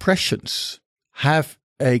expressions have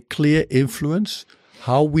a clear influence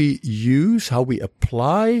how we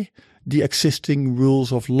apply the existing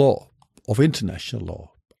rules of law, of international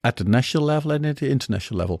law, at the national level and at the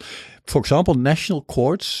international level. For example, national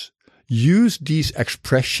courts use these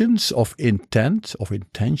expressions of intent, of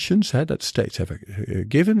intentions that states have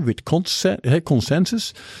given with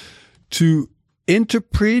consensus to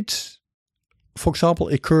interpret, for example,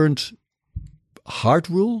 a current hard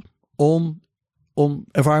rule on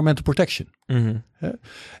environmental protection.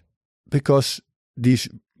 Because these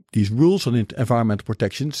rules on environmental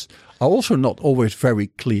protections are also not always very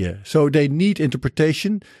clear. So they need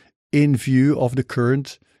interpretation in view of the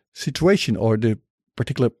current situation or the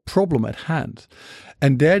particular problem at hand.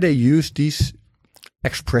 And there they use these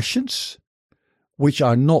expressions, which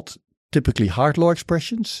are not typically hard law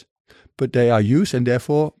expressions, but they are used, and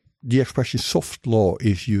therefore the expression soft law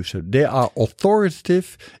is used. So they are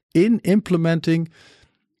authoritative in implementing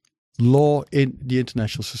law in the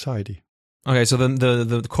international society. Okay, so then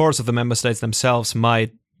the courts of the member states themselves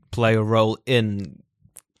might play a role in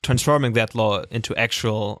transforming that law into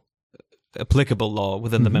actual applicable law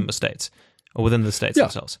within the member states or within the states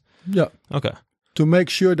themselves. Yeah. Okay. To make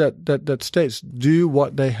sure that states do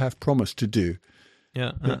what they have promised to do.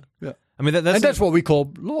 Yeah. I mean, that's what we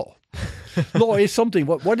call law. Law is something.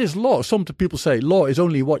 What is law? Some people say law is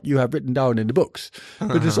only what you have written down in the books,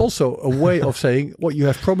 but it's also a way of saying what you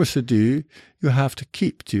have promised to do, you have to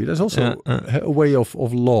keep to. That's also a way of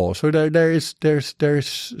law. So there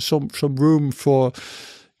is some room for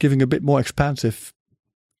giving a bit more expansive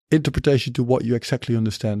interpretation to what you exactly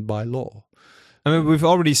understand by law. I mean, we've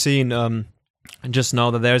already seen just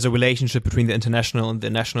now that there's a relationship between the international and the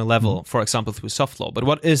national level, for example, through soft law. But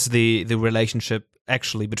what is the relationship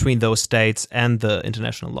actually between those states and the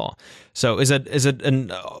international law? So is it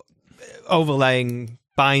an overlaying,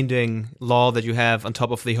 binding law that you have on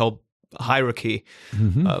top of the whole hierarchy?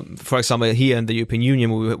 For example, here in the European Union,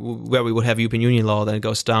 where we would have European Union law, then it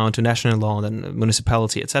goes down to national law, then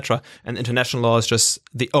municipality, etc. And international law is just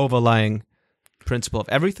the overlying principle of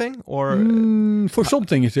everything, or for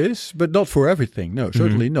something it is, but not for everything. No,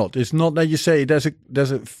 certainly not. It's not that you say there's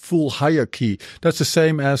a full hierarchy. That's the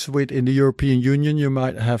same as in the European Union. You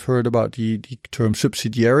might have heard about the term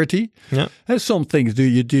subsidiarity. Yeah. And some things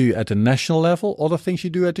you do at the national level, other things you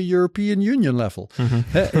do at the European Union level.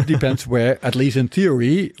 It depends where, at least in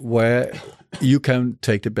theory, where you can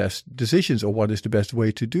take the best decisions or what is the best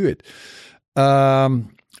way to do it.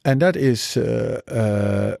 And that is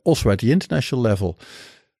also at the international level.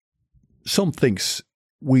 Some things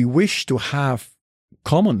we wish to have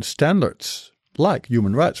common standards, like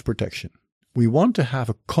human rights protection. We want to have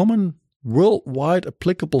a common worldwide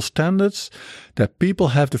applicable standards that people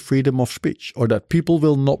have the freedom of speech or that people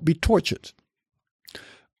will not be tortured.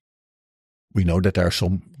 We know that there are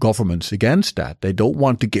some governments against that. They don't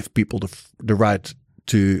want to give people the right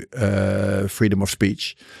to freedom of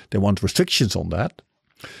speech. They want restrictions on that.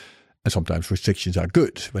 And sometimes restrictions are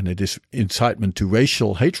good when it is incitement to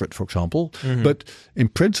racial hatred, for example. Mm-hmm. But in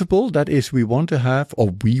principle, that is we want to have,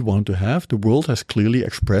 the world has clearly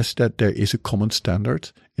expressed that there is a common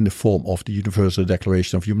standard in the form of the Universal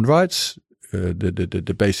Declaration of Human Rights,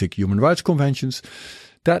 the basic human rights conventions.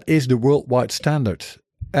 That is the worldwide standard.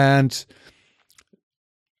 And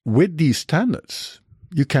with these standards,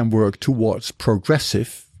 you can work towards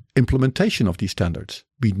progressive implementation of these standards.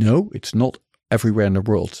 We know it's not everywhere in the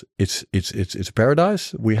world. It's a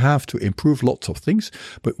paradise. We have to improve lots of things,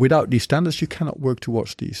 but without these standards, you cannot work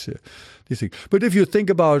towards these things. But if you think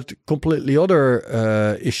about completely other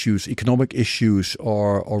issues, economic issues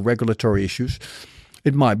or regulatory issues,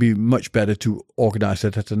 it might be much better to organize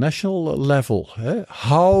that at the national level. What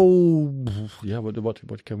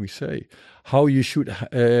can we say? How you should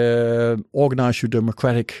organize your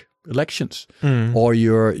democratic elections, or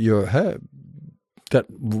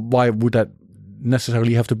why would that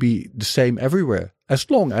necessarily have to be the same everywhere? As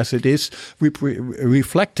long as it is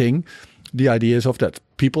reflecting the ideas of that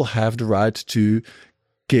people have the right to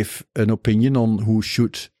give an opinion on who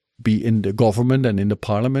should be in the government and in the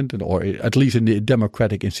parliament, or at least in the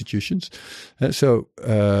democratic institutions. So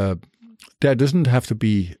there doesn't have to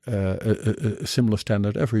be a similar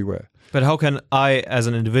standard everywhere. But how can I, as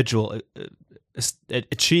an individual,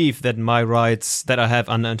 achieve that my rights that I have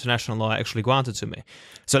under international law are actually granted to me?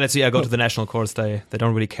 So let's say I go to the national courts; they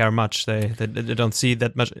don't really care much. They don't see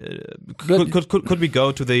that much. Could we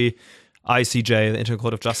go to the ICJ, the International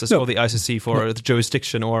Court of Justice, or the ICC for the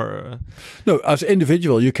jurisdiction? Or no, as an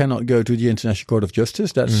individual, you cannot go to the International Court of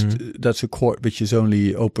Justice. That's a court which is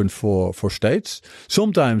only open for states.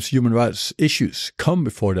 Sometimes human rights issues come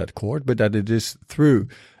before that court, but that it is through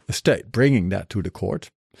a state bringing that to the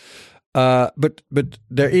court. But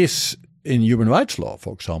there is, in human rights law,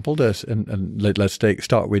 for example, let's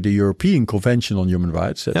start with the European Convention on Human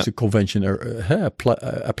Rights. That's a convention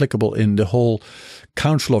applicable in the whole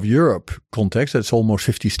Council of Europe context. That's almost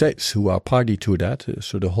 50 states who are party to that.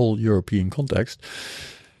 So the whole European context.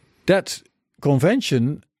 That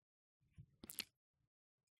convention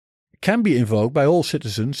can be invoked by all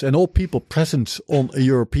citizens and all people present on a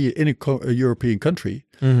European country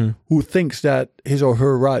who thinks that his or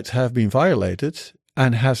her rights have been violated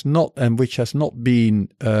and which has not been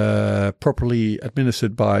properly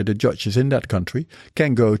administered by the judges in that country,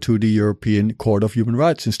 can go to the European Court of Human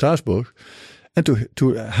Rights in Strasbourg and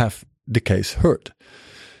to have the case heard.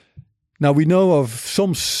 Now, we know of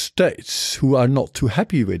some states who are not too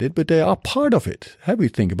happy with it, but they are part of it. We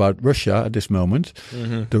think about Russia at this moment.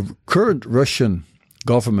 The current Russian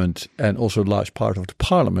government and also a large part of the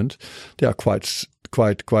parliament, they are quite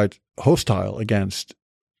hostile against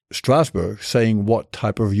Strasbourg, saying what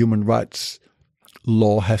type of human rights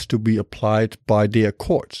law has to be applied by their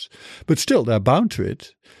courts. But still, they're bound to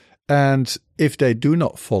it. And if they do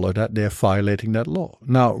not follow that, they're violating that law.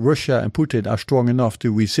 Now, Russia and Putin are strong enough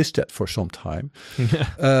to resist that for some time.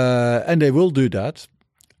 And they will do that.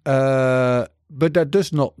 But that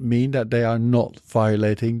does not mean that they are not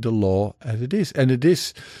violating the law as it is. And it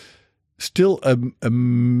is still a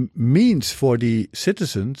means for the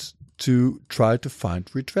citizens to try to find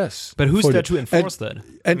redress. But who's there to enforce that?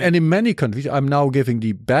 And in many countries, I'm now giving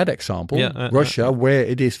the bad example, Russia, where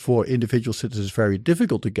it is for individual citizens very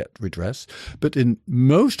difficult to get redress. But in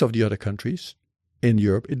most of the other countries in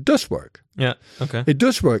Europe, it does work. Yeah, okay. It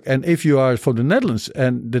does work. And if you are from the Netherlands,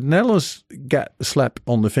 and the Netherlands get a slap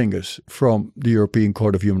on the fingers from the European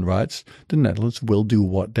Court of Human Rights, the Netherlands will do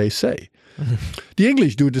what they say. The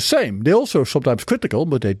English do the same. They're also sometimes critical,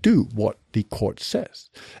 but they do what the court says.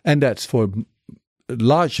 And that's for the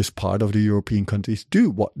largest part of the European countries do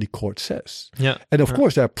what the court says. Yeah. And of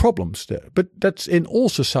course there are problems there. But that's in all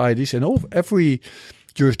societies and every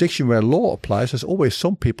jurisdiction where law applies. There's always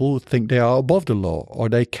some people who think they are above the law, or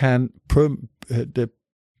they can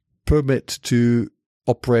permit to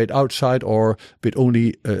operate outside or with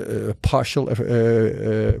only partial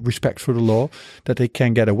respect for the law, that they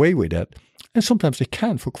can get away with that. And sometimes they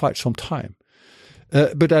can for quite some time.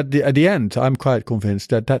 But at the end, I'm quite convinced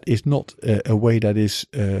that that is not a way that is,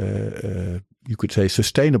 you could say,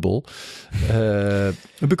 sustainable,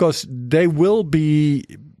 because they'll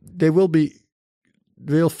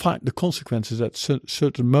find the consequences at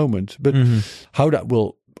certain moment. But how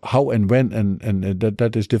and when, and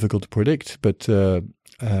that is difficult to predict. But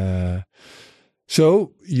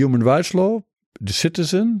so human rights law, the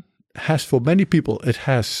citizen has for many people, it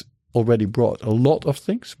has already brought a lot of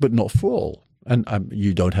things, but not for all. And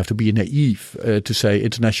you don't have to be naive to say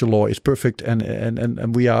international law is perfect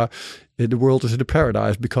and we are, the world is in a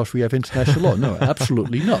paradise because we have international law. No,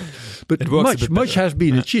 absolutely not. But much has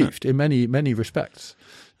been achieved in many respects.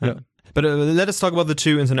 Yeah. But let us talk about the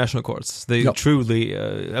two international courts, the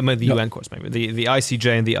UN courts, maybe the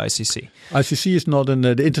ICJ and the ICC. ICC is not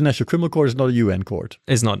the International Criminal Court is not a UN court.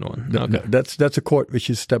 It's not one. No, okay. no, that's a court which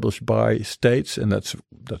is established by states, and that's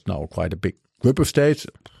now quite a big group of states.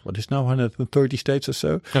 What is now 130 states or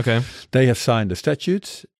so? Okay, they have signed the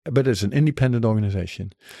statutes, but it's an independent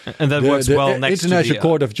organization. And that works well next to the International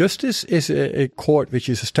Court of Justice is a court which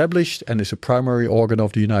is established and is a primary organ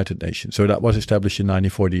of the United Nations. So that was established in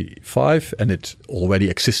 1945, and it already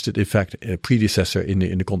existed, in fact, a predecessor in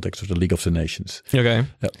the context of the League of the Nations. Okay.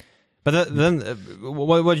 Yeah. But then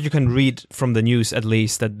what you can read from the news, at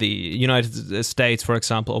least, that the United States, for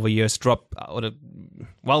example, over years drop out of,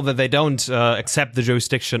 that they don't accept the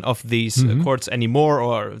jurisdiction of these courts anymore,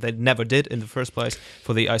 or they never did in the first place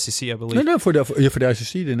for the ICC, I believe. No, for the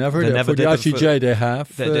ICC they never. For the ICJ they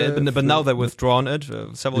have. But now they've withdrawn it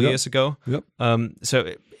several years ago. Yep.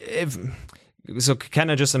 So can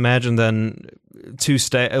I just imagine then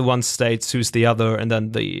one state sues the other, and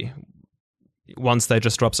then one state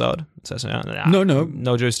just drops out. It says,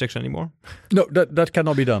 no jurisdiction anymore. No, that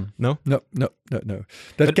cannot be done. No.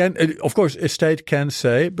 That of course, a state can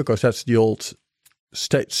say, because that's the old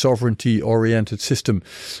state sovereignty-oriented system,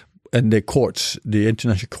 and the courts, the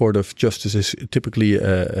International Court of Justice is typically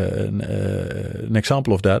an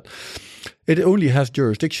example of that. It only has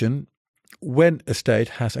jurisdiction when a state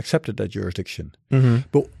has accepted that jurisdiction. Mm-hmm.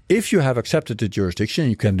 But if you have accepted the jurisdiction,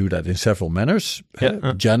 you can do that in several manners.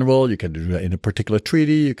 General, you can do that in a particular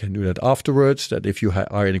treaty. You can do that afterwards. That if you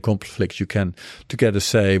are in a conflict, you can together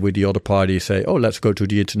say with the other party, say, "Oh, let's go to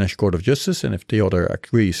the International Court of Justice." And if the other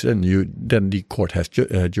agrees, then the court has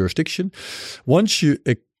jurisdiction. Once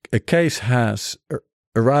a case has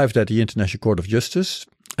arrived at the International Court of Justice,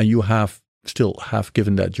 and you still have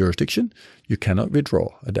given that jurisdiction, you cannot withdraw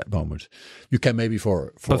at that moment. You can maybe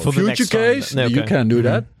for a future case, you can do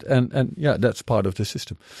that, and that's part of the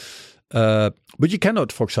system. But you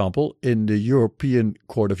cannot, for example, in the European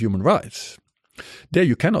Court of Human Rights, there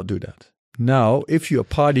you cannot do that. Now, if you're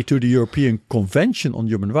party to the European Convention on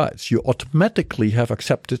Human Rights, you automatically have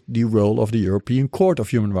accepted the role of the European Court of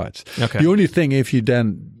Human Rights. Okay. The only thing, if you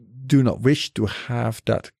then do not wish to have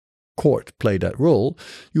that court play that role,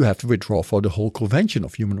 you have to withdraw for the whole Convention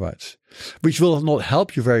of Human Rights, which will not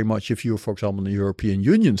help you very much if you're, for example, in the European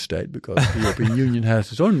Union state, because the European Union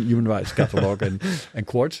has its own human rights catalogue and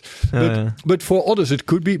courts. But for others it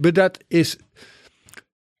could be, but that is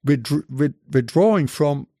withdrawing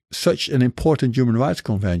from such an important human rights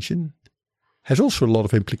convention has also a lot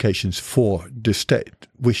of implications for the state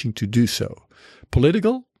wishing to do so.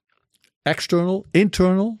 Political, external,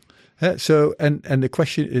 internal. So and the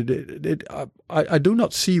question, I do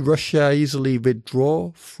not see Russia easily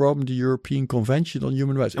withdraw from the European Convention on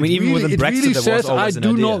Human Rights. I mean, even within Brexit, really there was always I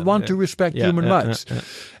do not want to respect human rights.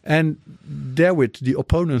 And therewith, the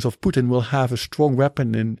opponents of Putin will have a strong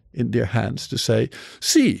weapon in their hands to say,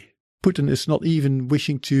 see, Putin is not even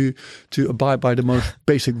wishing to abide by the most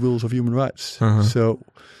basic rules of human rights. So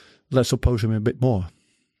let's oppose him a bit more.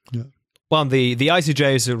 Yeah. Well, the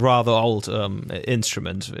ICJ is a rather old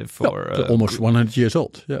instrument for almost 100 years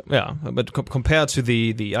old. Yeah, but compared to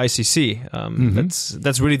the ICC,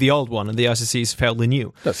 that's really the old one, and the ICC is fairly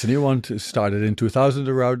new. That's the new one. It started in 2000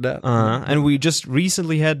 around that. And we just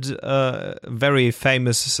recently had a very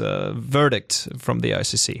famous verdict from the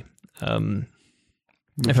ICC.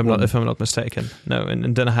 If I'm not mistaken, no,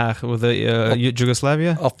 in Den Haag with the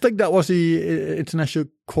Yugoslavia. I think that was the International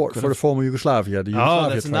Court for the former Yugoslavia. The Yugoslavia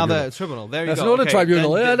that's tribunal. Another tribunal. There you that's go. Another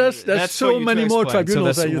tribunal. That's so many more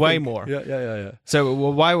tribunals. So that's way more. Yeah. So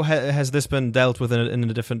why has this been dealt with in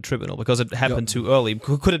a different tribunal? Because it happened too early.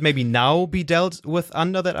 Could it maybe now be dealt with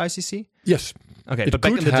under that ICC? Yes. Okay, but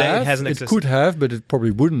back in the day, it hasn't existed. It could have, but it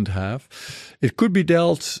probably wouldn't have. It could be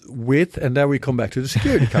dealt with, and then we come back to the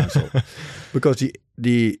Security Council, because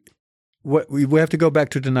we have to go back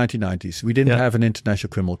to the 1990s. We didn't have an international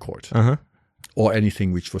criminal court or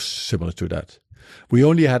anything which was similar to that. We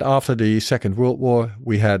only had, after the Second World War,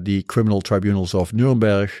 we had the criminal tribunals of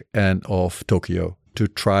Nuremberg and of Tokyo to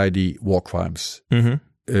try the war crimes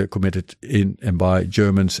committed in and by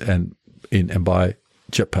Germans and in and by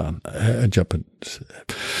Japanese.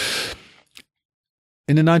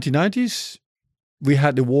 In the 1990s, we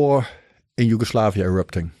had the war in Yugoslavia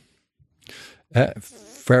erupting.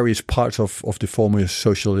 Various parts of the former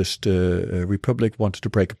socialist republic wanted to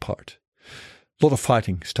break apart. lot of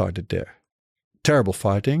fighting started there. Terrible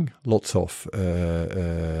fighting, lots of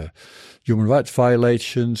human rights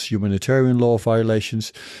violations, humanitarian law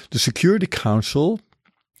violations. The Security Council,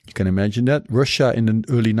 you can imagine that. Russia in the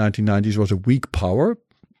early 1990s was a weak power.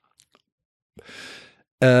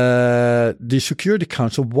 The Security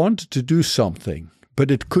Council wanted to do something, but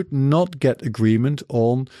it could not get agreement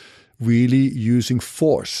on really using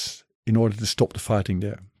force in order to stop the fighting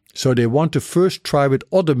there. So they want to first try with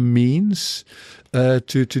other means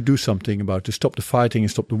to do something to stop the fighting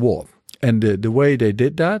and stop the war. And the way they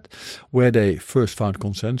did that, where they first found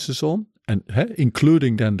consensus on, and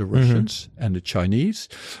including then the Russians and the Chinese,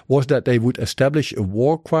 was that they would establish a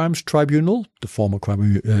war crimes tribunal, the former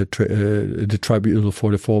the tribunal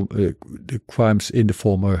for the crimes in the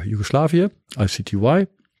former Yugoslavia, ICTY.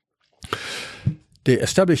 They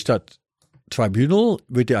established that tribunal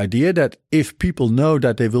with the idea that if people know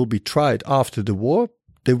that they will be tried after the war,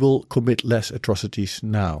 they will commit less atrocities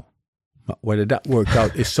now. Whether that worked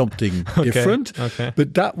out is something different,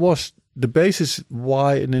 but that was the basis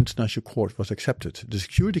why an international court was accepted. The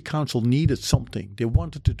Security Council needed something. They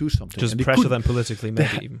wanted to do something. Just pressure them politically,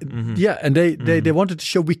 maybe. Yeah, and they wanted to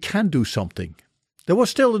show we can do something. There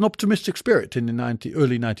was still an optimistic spirit in the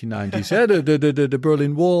early 1990s. The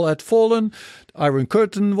Berlin Wall had fallen, the Iron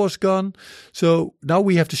Curtain was gone. So now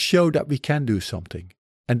we have to show that we can do something.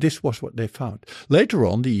 And this was what they found. Later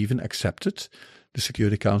on, they even accepted the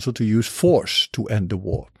Security Council to use force to end the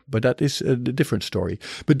war. But that is a different story.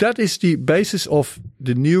 But that is the basis of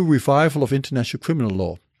the new revival of international criminal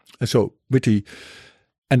law. And so, and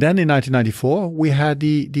then in 1994, we had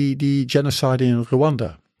the genocide in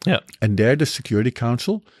Rwanda. Yeah. And there the Security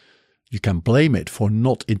Council, you can blame it for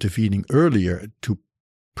not intervening earlier to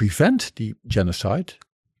prevent the genocide.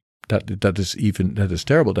 That is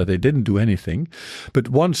terrible that they didn't do anything. But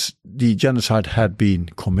once the genocide had been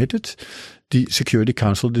committed, the Security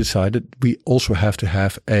Council decided we also have to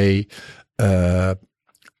have a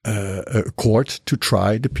court to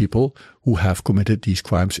try the people who have committed these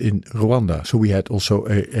crimes in Rwanda. So we had also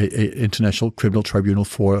a international criminal tribunal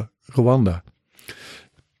for Rwanda.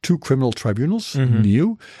 2 criminal tribunals,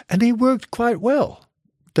 new, and they worked quite well.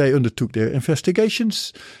 They undertook their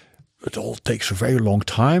investigations. It all takes a very long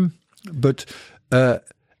time, but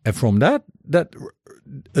and from that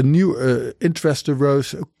a new interest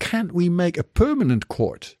arose. Can't we make a permanent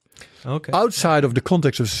court outside of the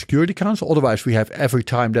context of the Security Council? Otherwise, we have every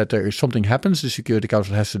time that there is something happens, the Security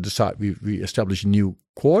Council has to decide we establish a new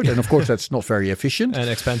court, and of course that's not very efficient and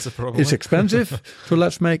expensive. Probably it's expensive. So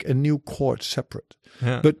let's make a new court separate.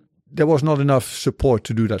 Yeah. But there was not enough support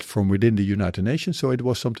to do that from within the United Nations. So it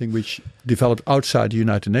was something which developed outside the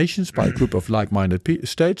United Nations by a group of like-minded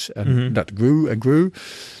states. And that grew and grew.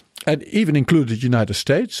 And even included the United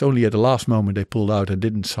States. Only at the last moment they pulled out and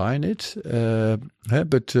didn't sign it. Or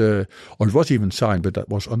it was even signed, but that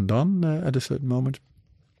was undone at a certain moment.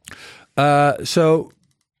 So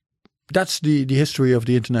that's the history of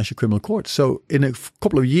the International Criminal Court. So in a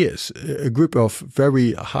couple of years, a group of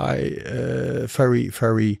very high, very,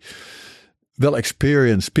 very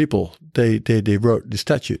well-experienced people, they wrote the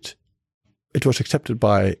statute. It was accepted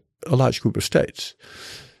by a large group of states.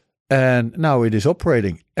 And now it is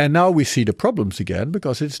operating. And now we see the problems again,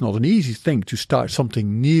 because it's not an easy thing to start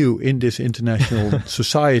something new in this international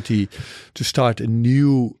society, to start a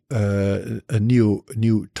new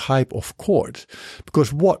type of court.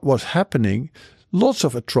 Because what was happening, lots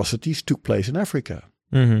of atrocities took place in Africa.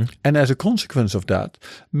 And as a consequence of that,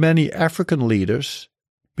 many African leaders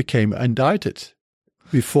became indicted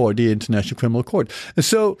before the International Criminal Court. And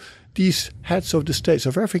so these heads of the states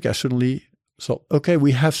of Africa suddenly so, okay,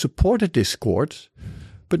 we have supported this court,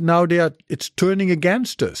 but now it's turning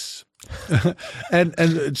against us.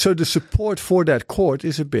 and so the support for that court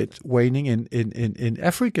is a bit waning in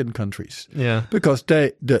African countries. Yeah. Because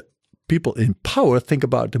the people in power think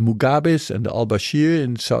about the Mugabes and the al-Bashir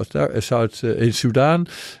in Sudan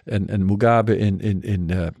and Mugabe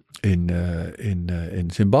in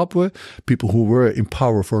Zimbabwe, people who were in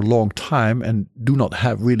power for a long time and do not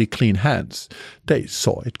have really clean hands. They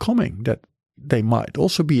saw it coming that they might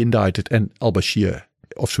also be indicted, and al-Bashir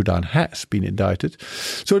of Sudan has been indicted.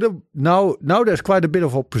 So now there's quite a bit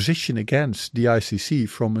of opposition against the ICC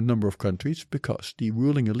from a number of countries because the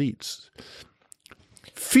ruling elites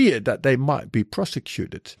fear that they might be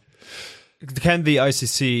prosecuted. Can the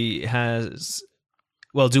ICC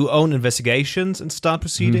do own investigations and start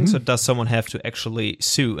proceedings, or does someone have to actually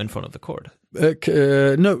sue in front of the court?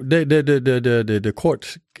 No, the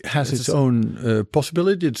court has its own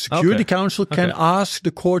possibility. The Security Council can ask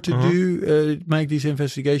the court to make these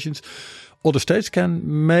investigations. other states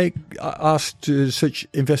can ask such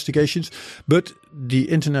investigations, but the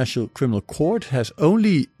International Criminal Court has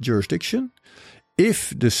only jurisdiction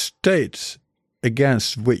if the state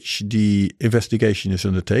against which the investigation is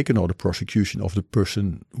undertaken, or the prosecution of the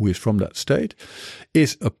person who is from that state,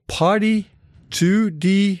 is a party to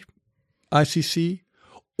the ICC,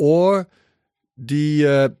 or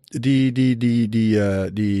the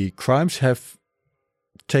crimes have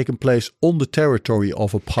taken place on the territory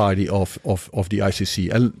of a party of the ICC.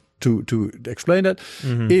 And to explain that,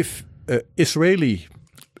 if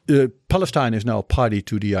Palestine is now a party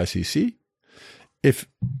to the ICC, if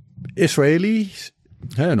Israelis,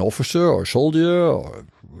 an officer or soldier, or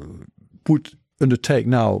would undertake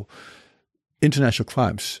now international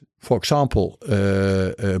crimes, for example,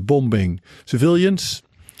 bombing civilians,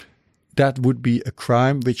 that would be a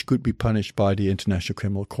crime which could be punished by the International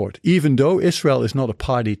Criminal Court, even though Israel is not a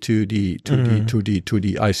party to the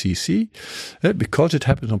ICC, because it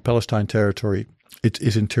happens on Palestine territory. It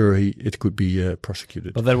is in theory, it could be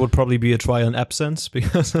prosecuted. But that would probably be a trial in absence,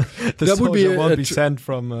 because the soldier won't be sent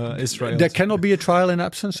from Israel. There cannot be a trial in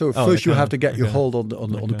absence. So first you have to get your hold on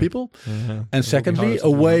the people. And secondly,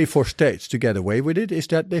 a way for states to get away with it is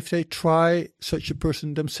that if they try such a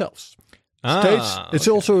person themselves. States, it's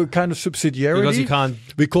also a kind of subsidiarity. Because you can't.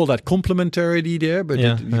 We call that complementarity there, but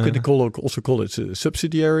you could also call it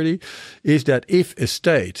subsidiarity. Is that if a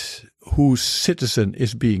state whose citizen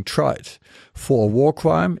is being tried for a war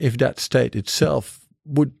crime, if that state itself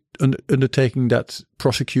would undertaking that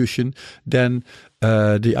prosecution, then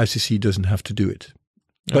the ICC doesn't have to do it.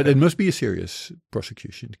 But it must be a serious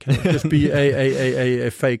prosecution. It cannot just be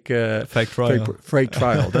a fake trial. Fake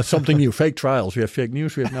trial. That's something new. Fake trials. We have fake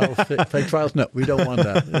news. We have now fake trials. No, we don't want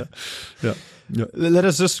that. Yeah. Let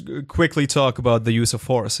us just quickly talk about the use of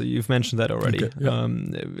force. You've mentioned that already.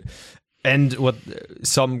 Okay. And what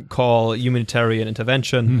some call humanitarian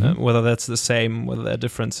intervention, whether that's the same, whether there are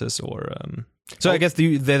differences, or so I guess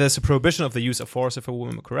there's a prohibition of the use of force, if I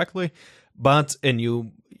remember correctly, but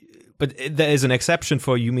there is an exception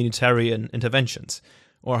for humanitarian interventions,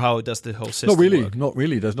 or how does the whole system work? Not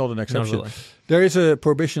really. There's not an exception. Not really. There is a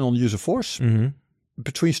prohibition on use of force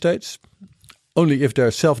between states, only if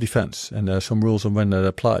there's self-defense, and there are some rules on when that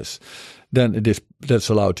applies. Then that's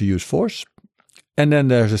allowed to use force. And then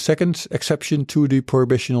there's a second exception to the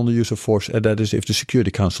prohibition on the use of force, and that is if the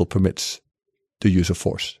Security Council permits the use of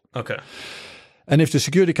force. Okay. And if the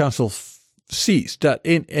Security Council sees that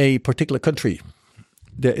in a particular country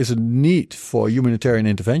there is a need for humanitarian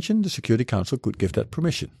intervention, the Security Council could give that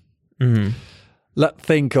permission. Let's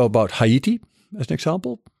think about Haiti as an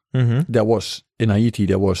example. In Haiti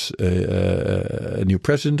there was a new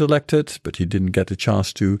president elected, but he didn't get a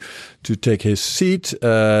chance to take his seat.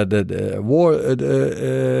 The war or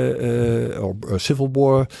a civil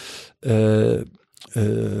war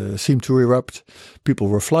seemed to erupt. People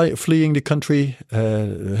were fleeing the country.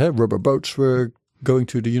 Rubber boats were going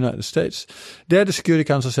to the United States. There the Security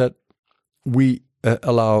Council said, we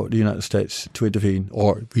allow the United States to intervene,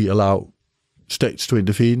 or we allow states to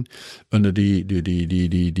intervene under the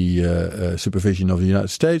supervision of the United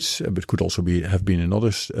States, but could also have been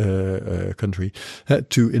another country,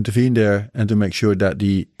 to intervene there and to make sure that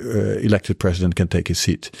the elected president can take his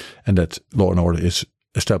seat and that law and order is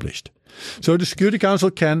established. So the Security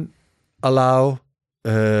Council can allow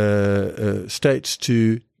states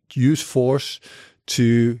to use force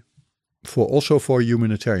for a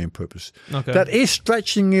humanitarian purpose. Okay. That is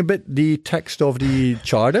stretching a bit the text of the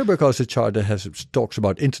Charter, because the Charter talks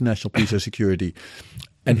about international peace and security.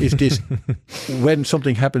 And is this, when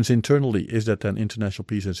something happens internally, is that then international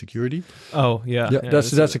peace and security? Oh, yeah.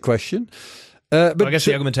 That's a question. But I guess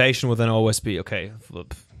the argumentation would then always be, okay,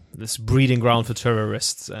 this breeding ground for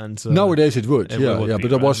terrorists, and nowadays it would, but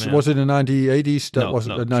that was in the 1980s. That was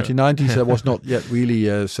the 1990s. That was not yet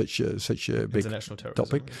really such a big international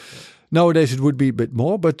topic. Yeah. Nowadays it would be a bit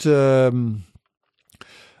more, but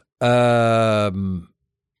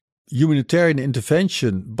humanitarian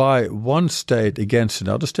intervention by one state against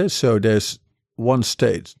another state. So there's one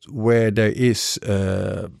state where there is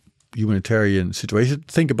a humanitarian situation.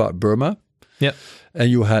 Think about Burma. Yeah,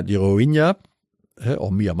 and you had the Rohingya.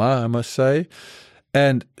 Or Myanmar, I must say.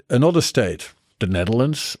 And another state, the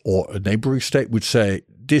Netherlands or a neighboring state, would say,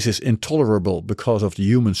 this is intolerable because of the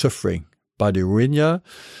human suffering by the Rohingya.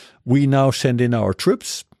 We now send in our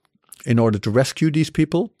troops in order to rescue these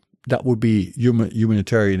people. That would be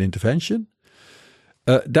humanitarian intervention.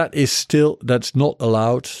 That's not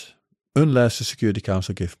allowed unless the Security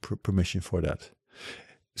Council gives permission for that.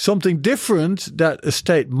 something different that a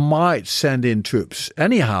state might send in troops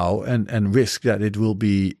anyhow and risk that it will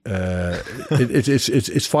be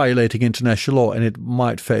it's violating international law and it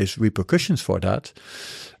might face repercussions for that.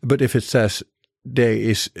 But if it says there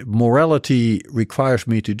is morality requires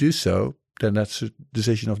me to do so, then that's a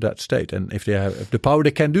decision of that state. And if they have the power, they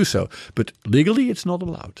can do so. But legally, it's not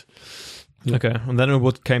allowed. Okay, and then it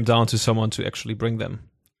would came down to someone to actually bring them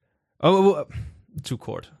to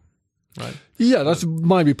court. Right. Yeah, that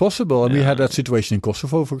might be possible. And we had that situation in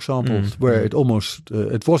Kosovo, for example, where it almost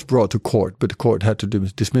it was brought to court, but the court had to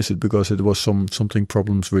dismiss it because it was something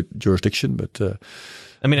problems with jurisdiction. But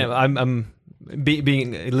I mean, I'm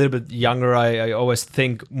being a little bit younger. I always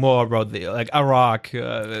think more about like Iraq,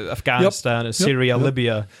 Afghanistan, Syria,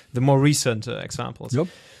 Libya, the more recent examples. Yep.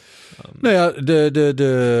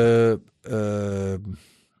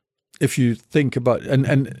 If you think about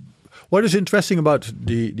and what is interesting about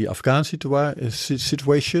the Afghan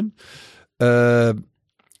situation, and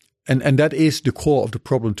that is the core of the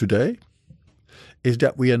problem today, is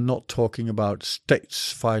that we are not talking about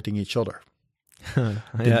states fighting each other.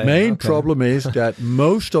 The main problem is that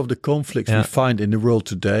most of the conflicts we find in the world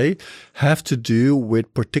today have to do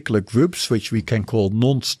with particular groups, which we can call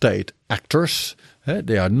non-state actors.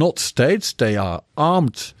 They are not states, they are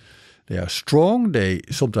armed, they are strong, they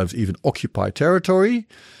sometimes even occupy territory.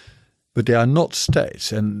 But they are not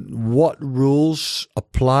states. And what rules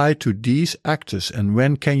apply to these actors? And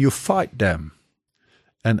when can you fight them?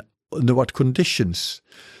 And under what conditions?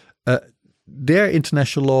 Their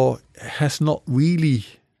international law has not really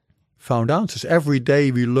found answers. Every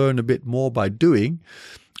day we learn a bit more by doing.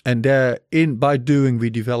 And by doing we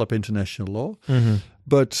develop international law. Mm-hmm.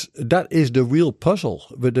 But that is the real puzzle.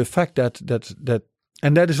 But the fact that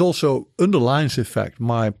and that is also underlines in fact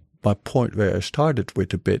my point where I started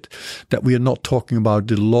with a bit, that we are not talking about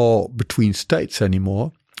the law between states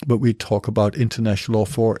anymore, but we talk about international law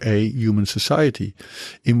for a human society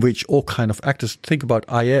in which all kind of actors, think about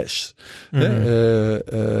IS,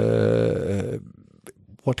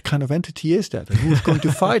 what kind of entity is that? And who's going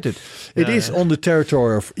to fight it? It is on the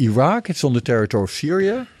territory of Iraq, it's on the territory of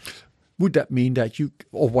Syria. Would that mean that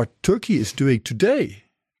or what Turkey is doing today,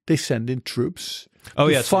 they send in troops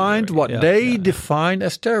to find what they define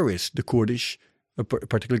as terrorists, the Kurdish,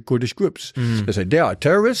 particularly Kurdish groups. They say they are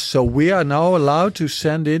terrorists, so we are now allowed to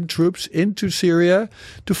send in troops into Syria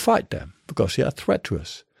to fight them because they are a threat to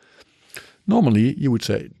us. Normally, you would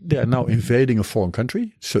say they are now invading a foreign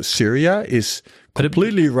country, so Syria is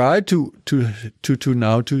completely right to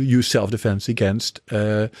now to use self-defense against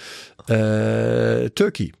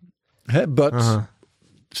Turkey, but.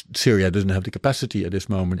 Syria doesn't have the capacity at this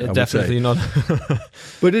moment. I definitely would say. Not.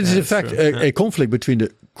 But it is in fact a conflict between the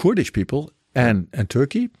Kurdish people and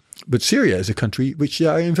Turkey. But Syria is a country which they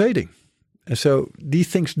are invading. And so these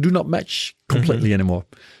things do not match completely anymore.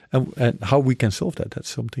 And how we can solve that, that's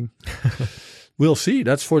something we'll see.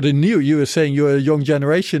 That's for the new. You were saying you're a young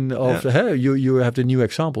generation of you have the new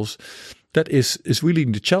examples. That is really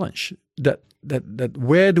the challenge. That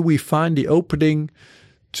where do we find the opening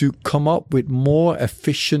to come up with more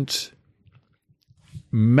efficient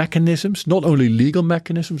mechanisms, not only legal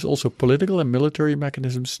mechanisms, also political and military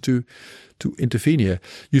mechanisms to intervene here.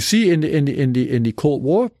 You see in the Cold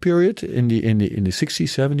War period, in the 60s,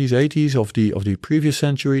 70s, 80s of the previous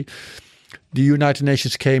century, the United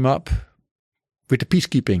Nations came up with the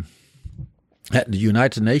peacekeeping. The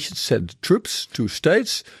United Nations sent troops to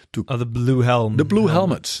states to the blue helmet. The blue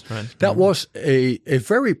helmets. Right. That was a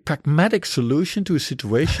very pragmatic solution to a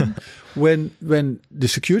situation when the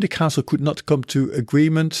Security Council could not come to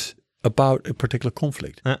agreement about a particular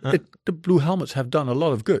conflict. The blue helmets have done a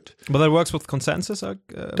lot of good. But that works with consensus?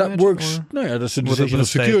 That works. That's a decision of the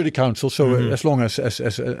Security Council. So as long as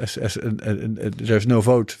there's no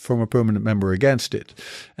vote from a permanent member against it,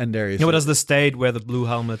 and there is. But as the state where the blue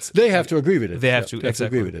helmets, they have to agree with it. They have to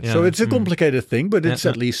agree with it. Yeah. So it's a complicated thing, but it's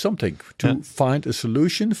at least something to find a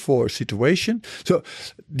solution for a situation. So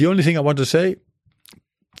the only thing I want to say,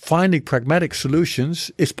 finding pragmatic solutions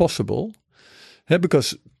is possible,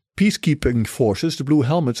 because peacekeeping forces, the blue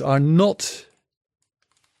helmets, are not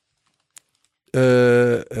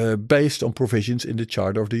based on provisions in the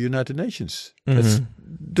Charter of the United Nations. That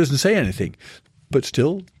doesn't say anything. But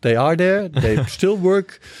still, they are there. They still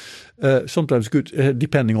work. Sometimes good,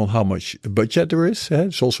 depending on how much budget there is.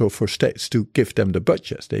 It's also for states to give them the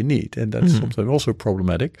budgets they need. And that's sometimes also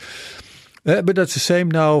problematic. But that's the same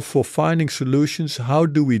now for finding solutions. How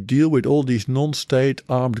do we deal with all these non-state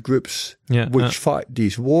armed groups which fight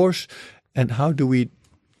these wars? And how do we...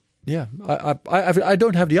 I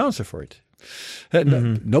don't have the answer for it.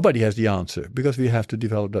 Nobody has the answer because we have to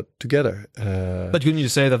develop that together. But couldn't you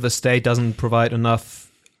say that the state doesn't provide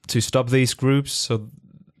enough to stop these groups? So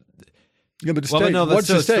yeah, but the state, what's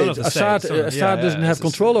the state? Assad doesn't have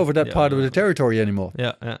control over that part of the territory anymore.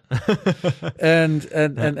 Yeah. and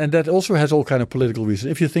that also has all kind of political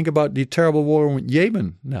reasons. If you think about the terrible war in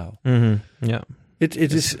Yemen now. Mm-hmm. Yeah. It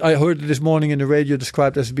is. I heard it this morning in the radio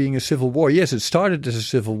described as being a civil war. Yes, it started as a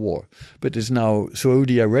civil war, but it's now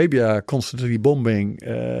Saudi Arabia constantly bombing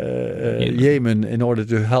Yemen in order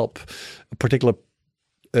to help a particular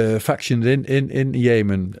faction in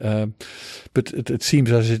Yemen. But it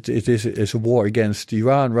seems as it is a war against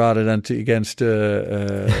Iran rather than against Yemen.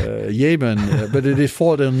 But it is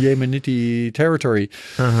fought on Yemenite territory.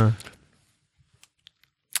 Uh-huh.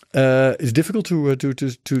 It's difficult to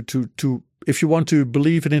if you want to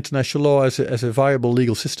believe in international law as a viable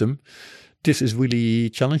legal system, this is really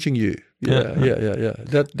challenging you. Yeah.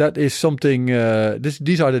 That is something.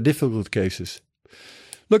 These are the difficult cases.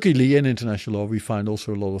 Luckily, in international law, we find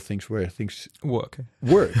also a lot of things where things work.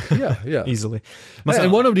 Yeah, Easily.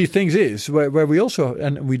 And one of these things is where we also,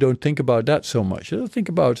 and we don't think about that so much. Think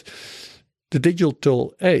about the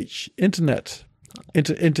digital age, internet.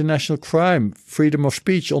 International crime, freedom of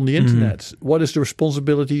speech on the internet. What is the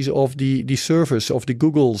responsibilities of the servers, of the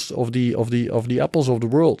Googles, of the Apples of the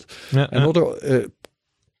world, and other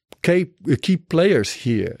key players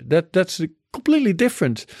here? That's a completely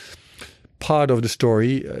different part of the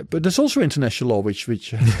story, but there's also international law which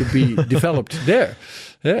has to be developed there,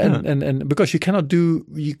 and because you cannot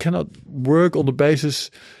work on the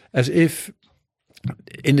basis as if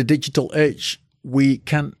in the digital age we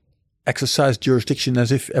can exercise jurisdiction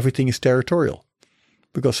as if everything is territorial,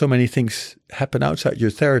 because so many things happen outside your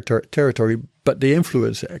territory, but they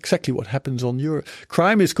influence exactly what happens on your.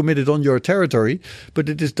 Crime is committed on your territory, but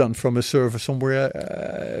it is done from a server somewhere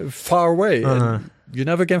far away. And you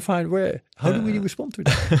never can find where. How do we respond to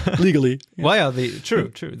that legally? Why are the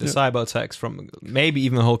true the cyber attacks from maybe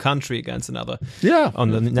even a whole country against another? On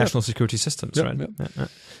the national security systems, right? Yeah.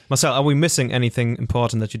 Marcel, are we missing anything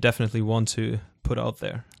important that you definitely want to put out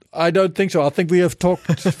there? I don't think so. I think we have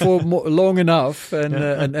talked for long enough,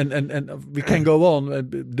 and we can go on.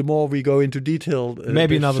 The more we go into detail,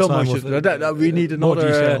 maybe another time. We need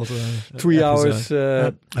another 3 hours.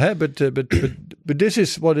 But this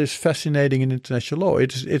is what is fascinating in international law.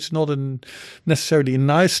 It's not necessarily a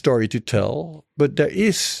nice story to tell, but there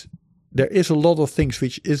is a lot of things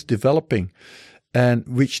which is developing, and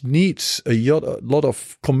which needs a lot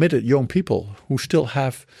of committed young people who still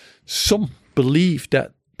have some belief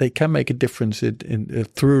that they can make a difference in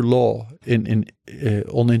through law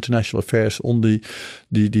on international affairs, on the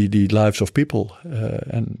lives of people,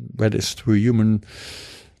 and whether it's through human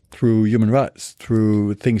rights,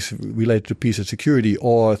 through things related to peace and security,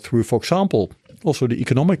 or through, for example, also the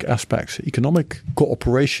economic aspects, economic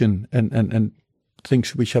cooperation, and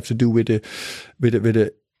things which have to do with the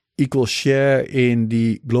equal share in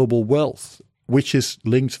the global wealth, which is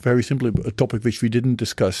linked very simply a topic which we didn't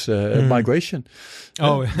discuss, migration.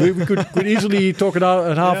 We could easily talk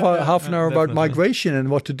half an hour about migration and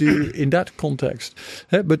what to do in that context.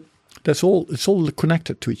 But it's all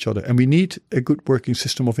connected to each other, and we need a good working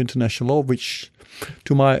system of international law. Which,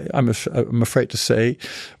 I'm afraid to say,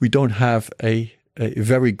 we don't have a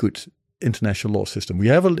very good international law system. We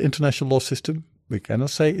have an international law system. We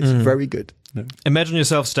cannot say it's very good. No. Imagine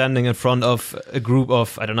yourself standing in front of a group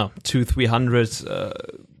of, 200-300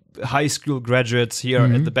 high school graduates here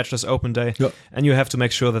at the Bachelor's Open Day, and you have to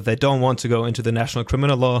make sure that they don't want to go into the national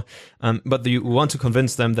criminal law, but you want to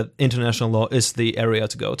convince them that international law is the area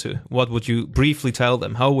to go to. What would you briefly tell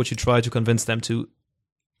them? How would you try to convince them to?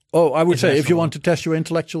 Oh, I would say if you want to test your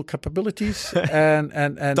intellectual capabilities and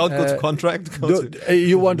don't go to contract.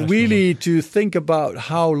 You want really to think about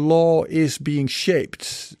how law is being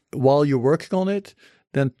shaped while you're working on it,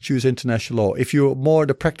 then choose international law. If you're more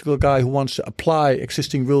the practical guy who wants to apply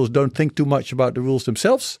existing rules, don't think too much about the rules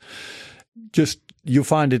themselves. Just you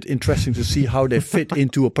find it interesting to see how they fit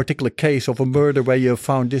into a particular case of a murder where you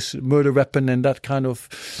found this murder weapon and that kind of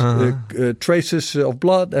traces of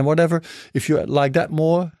blood and whatever. If you like that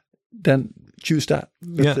more, then choose that.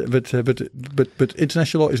 But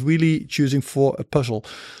international law is really choosing for a puzzle.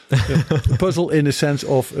 A puzzle in the sense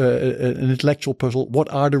of an intellectual puzzle.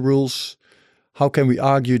 What are the rules? How can we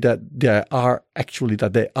argue that there are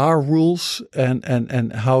rules,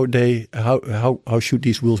 and how should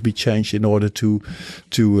these rules be changed in order to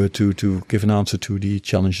give an answer to the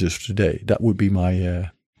challenges of today? That would be my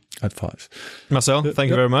advice. Marcel, thank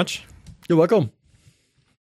you very much. You're welcome.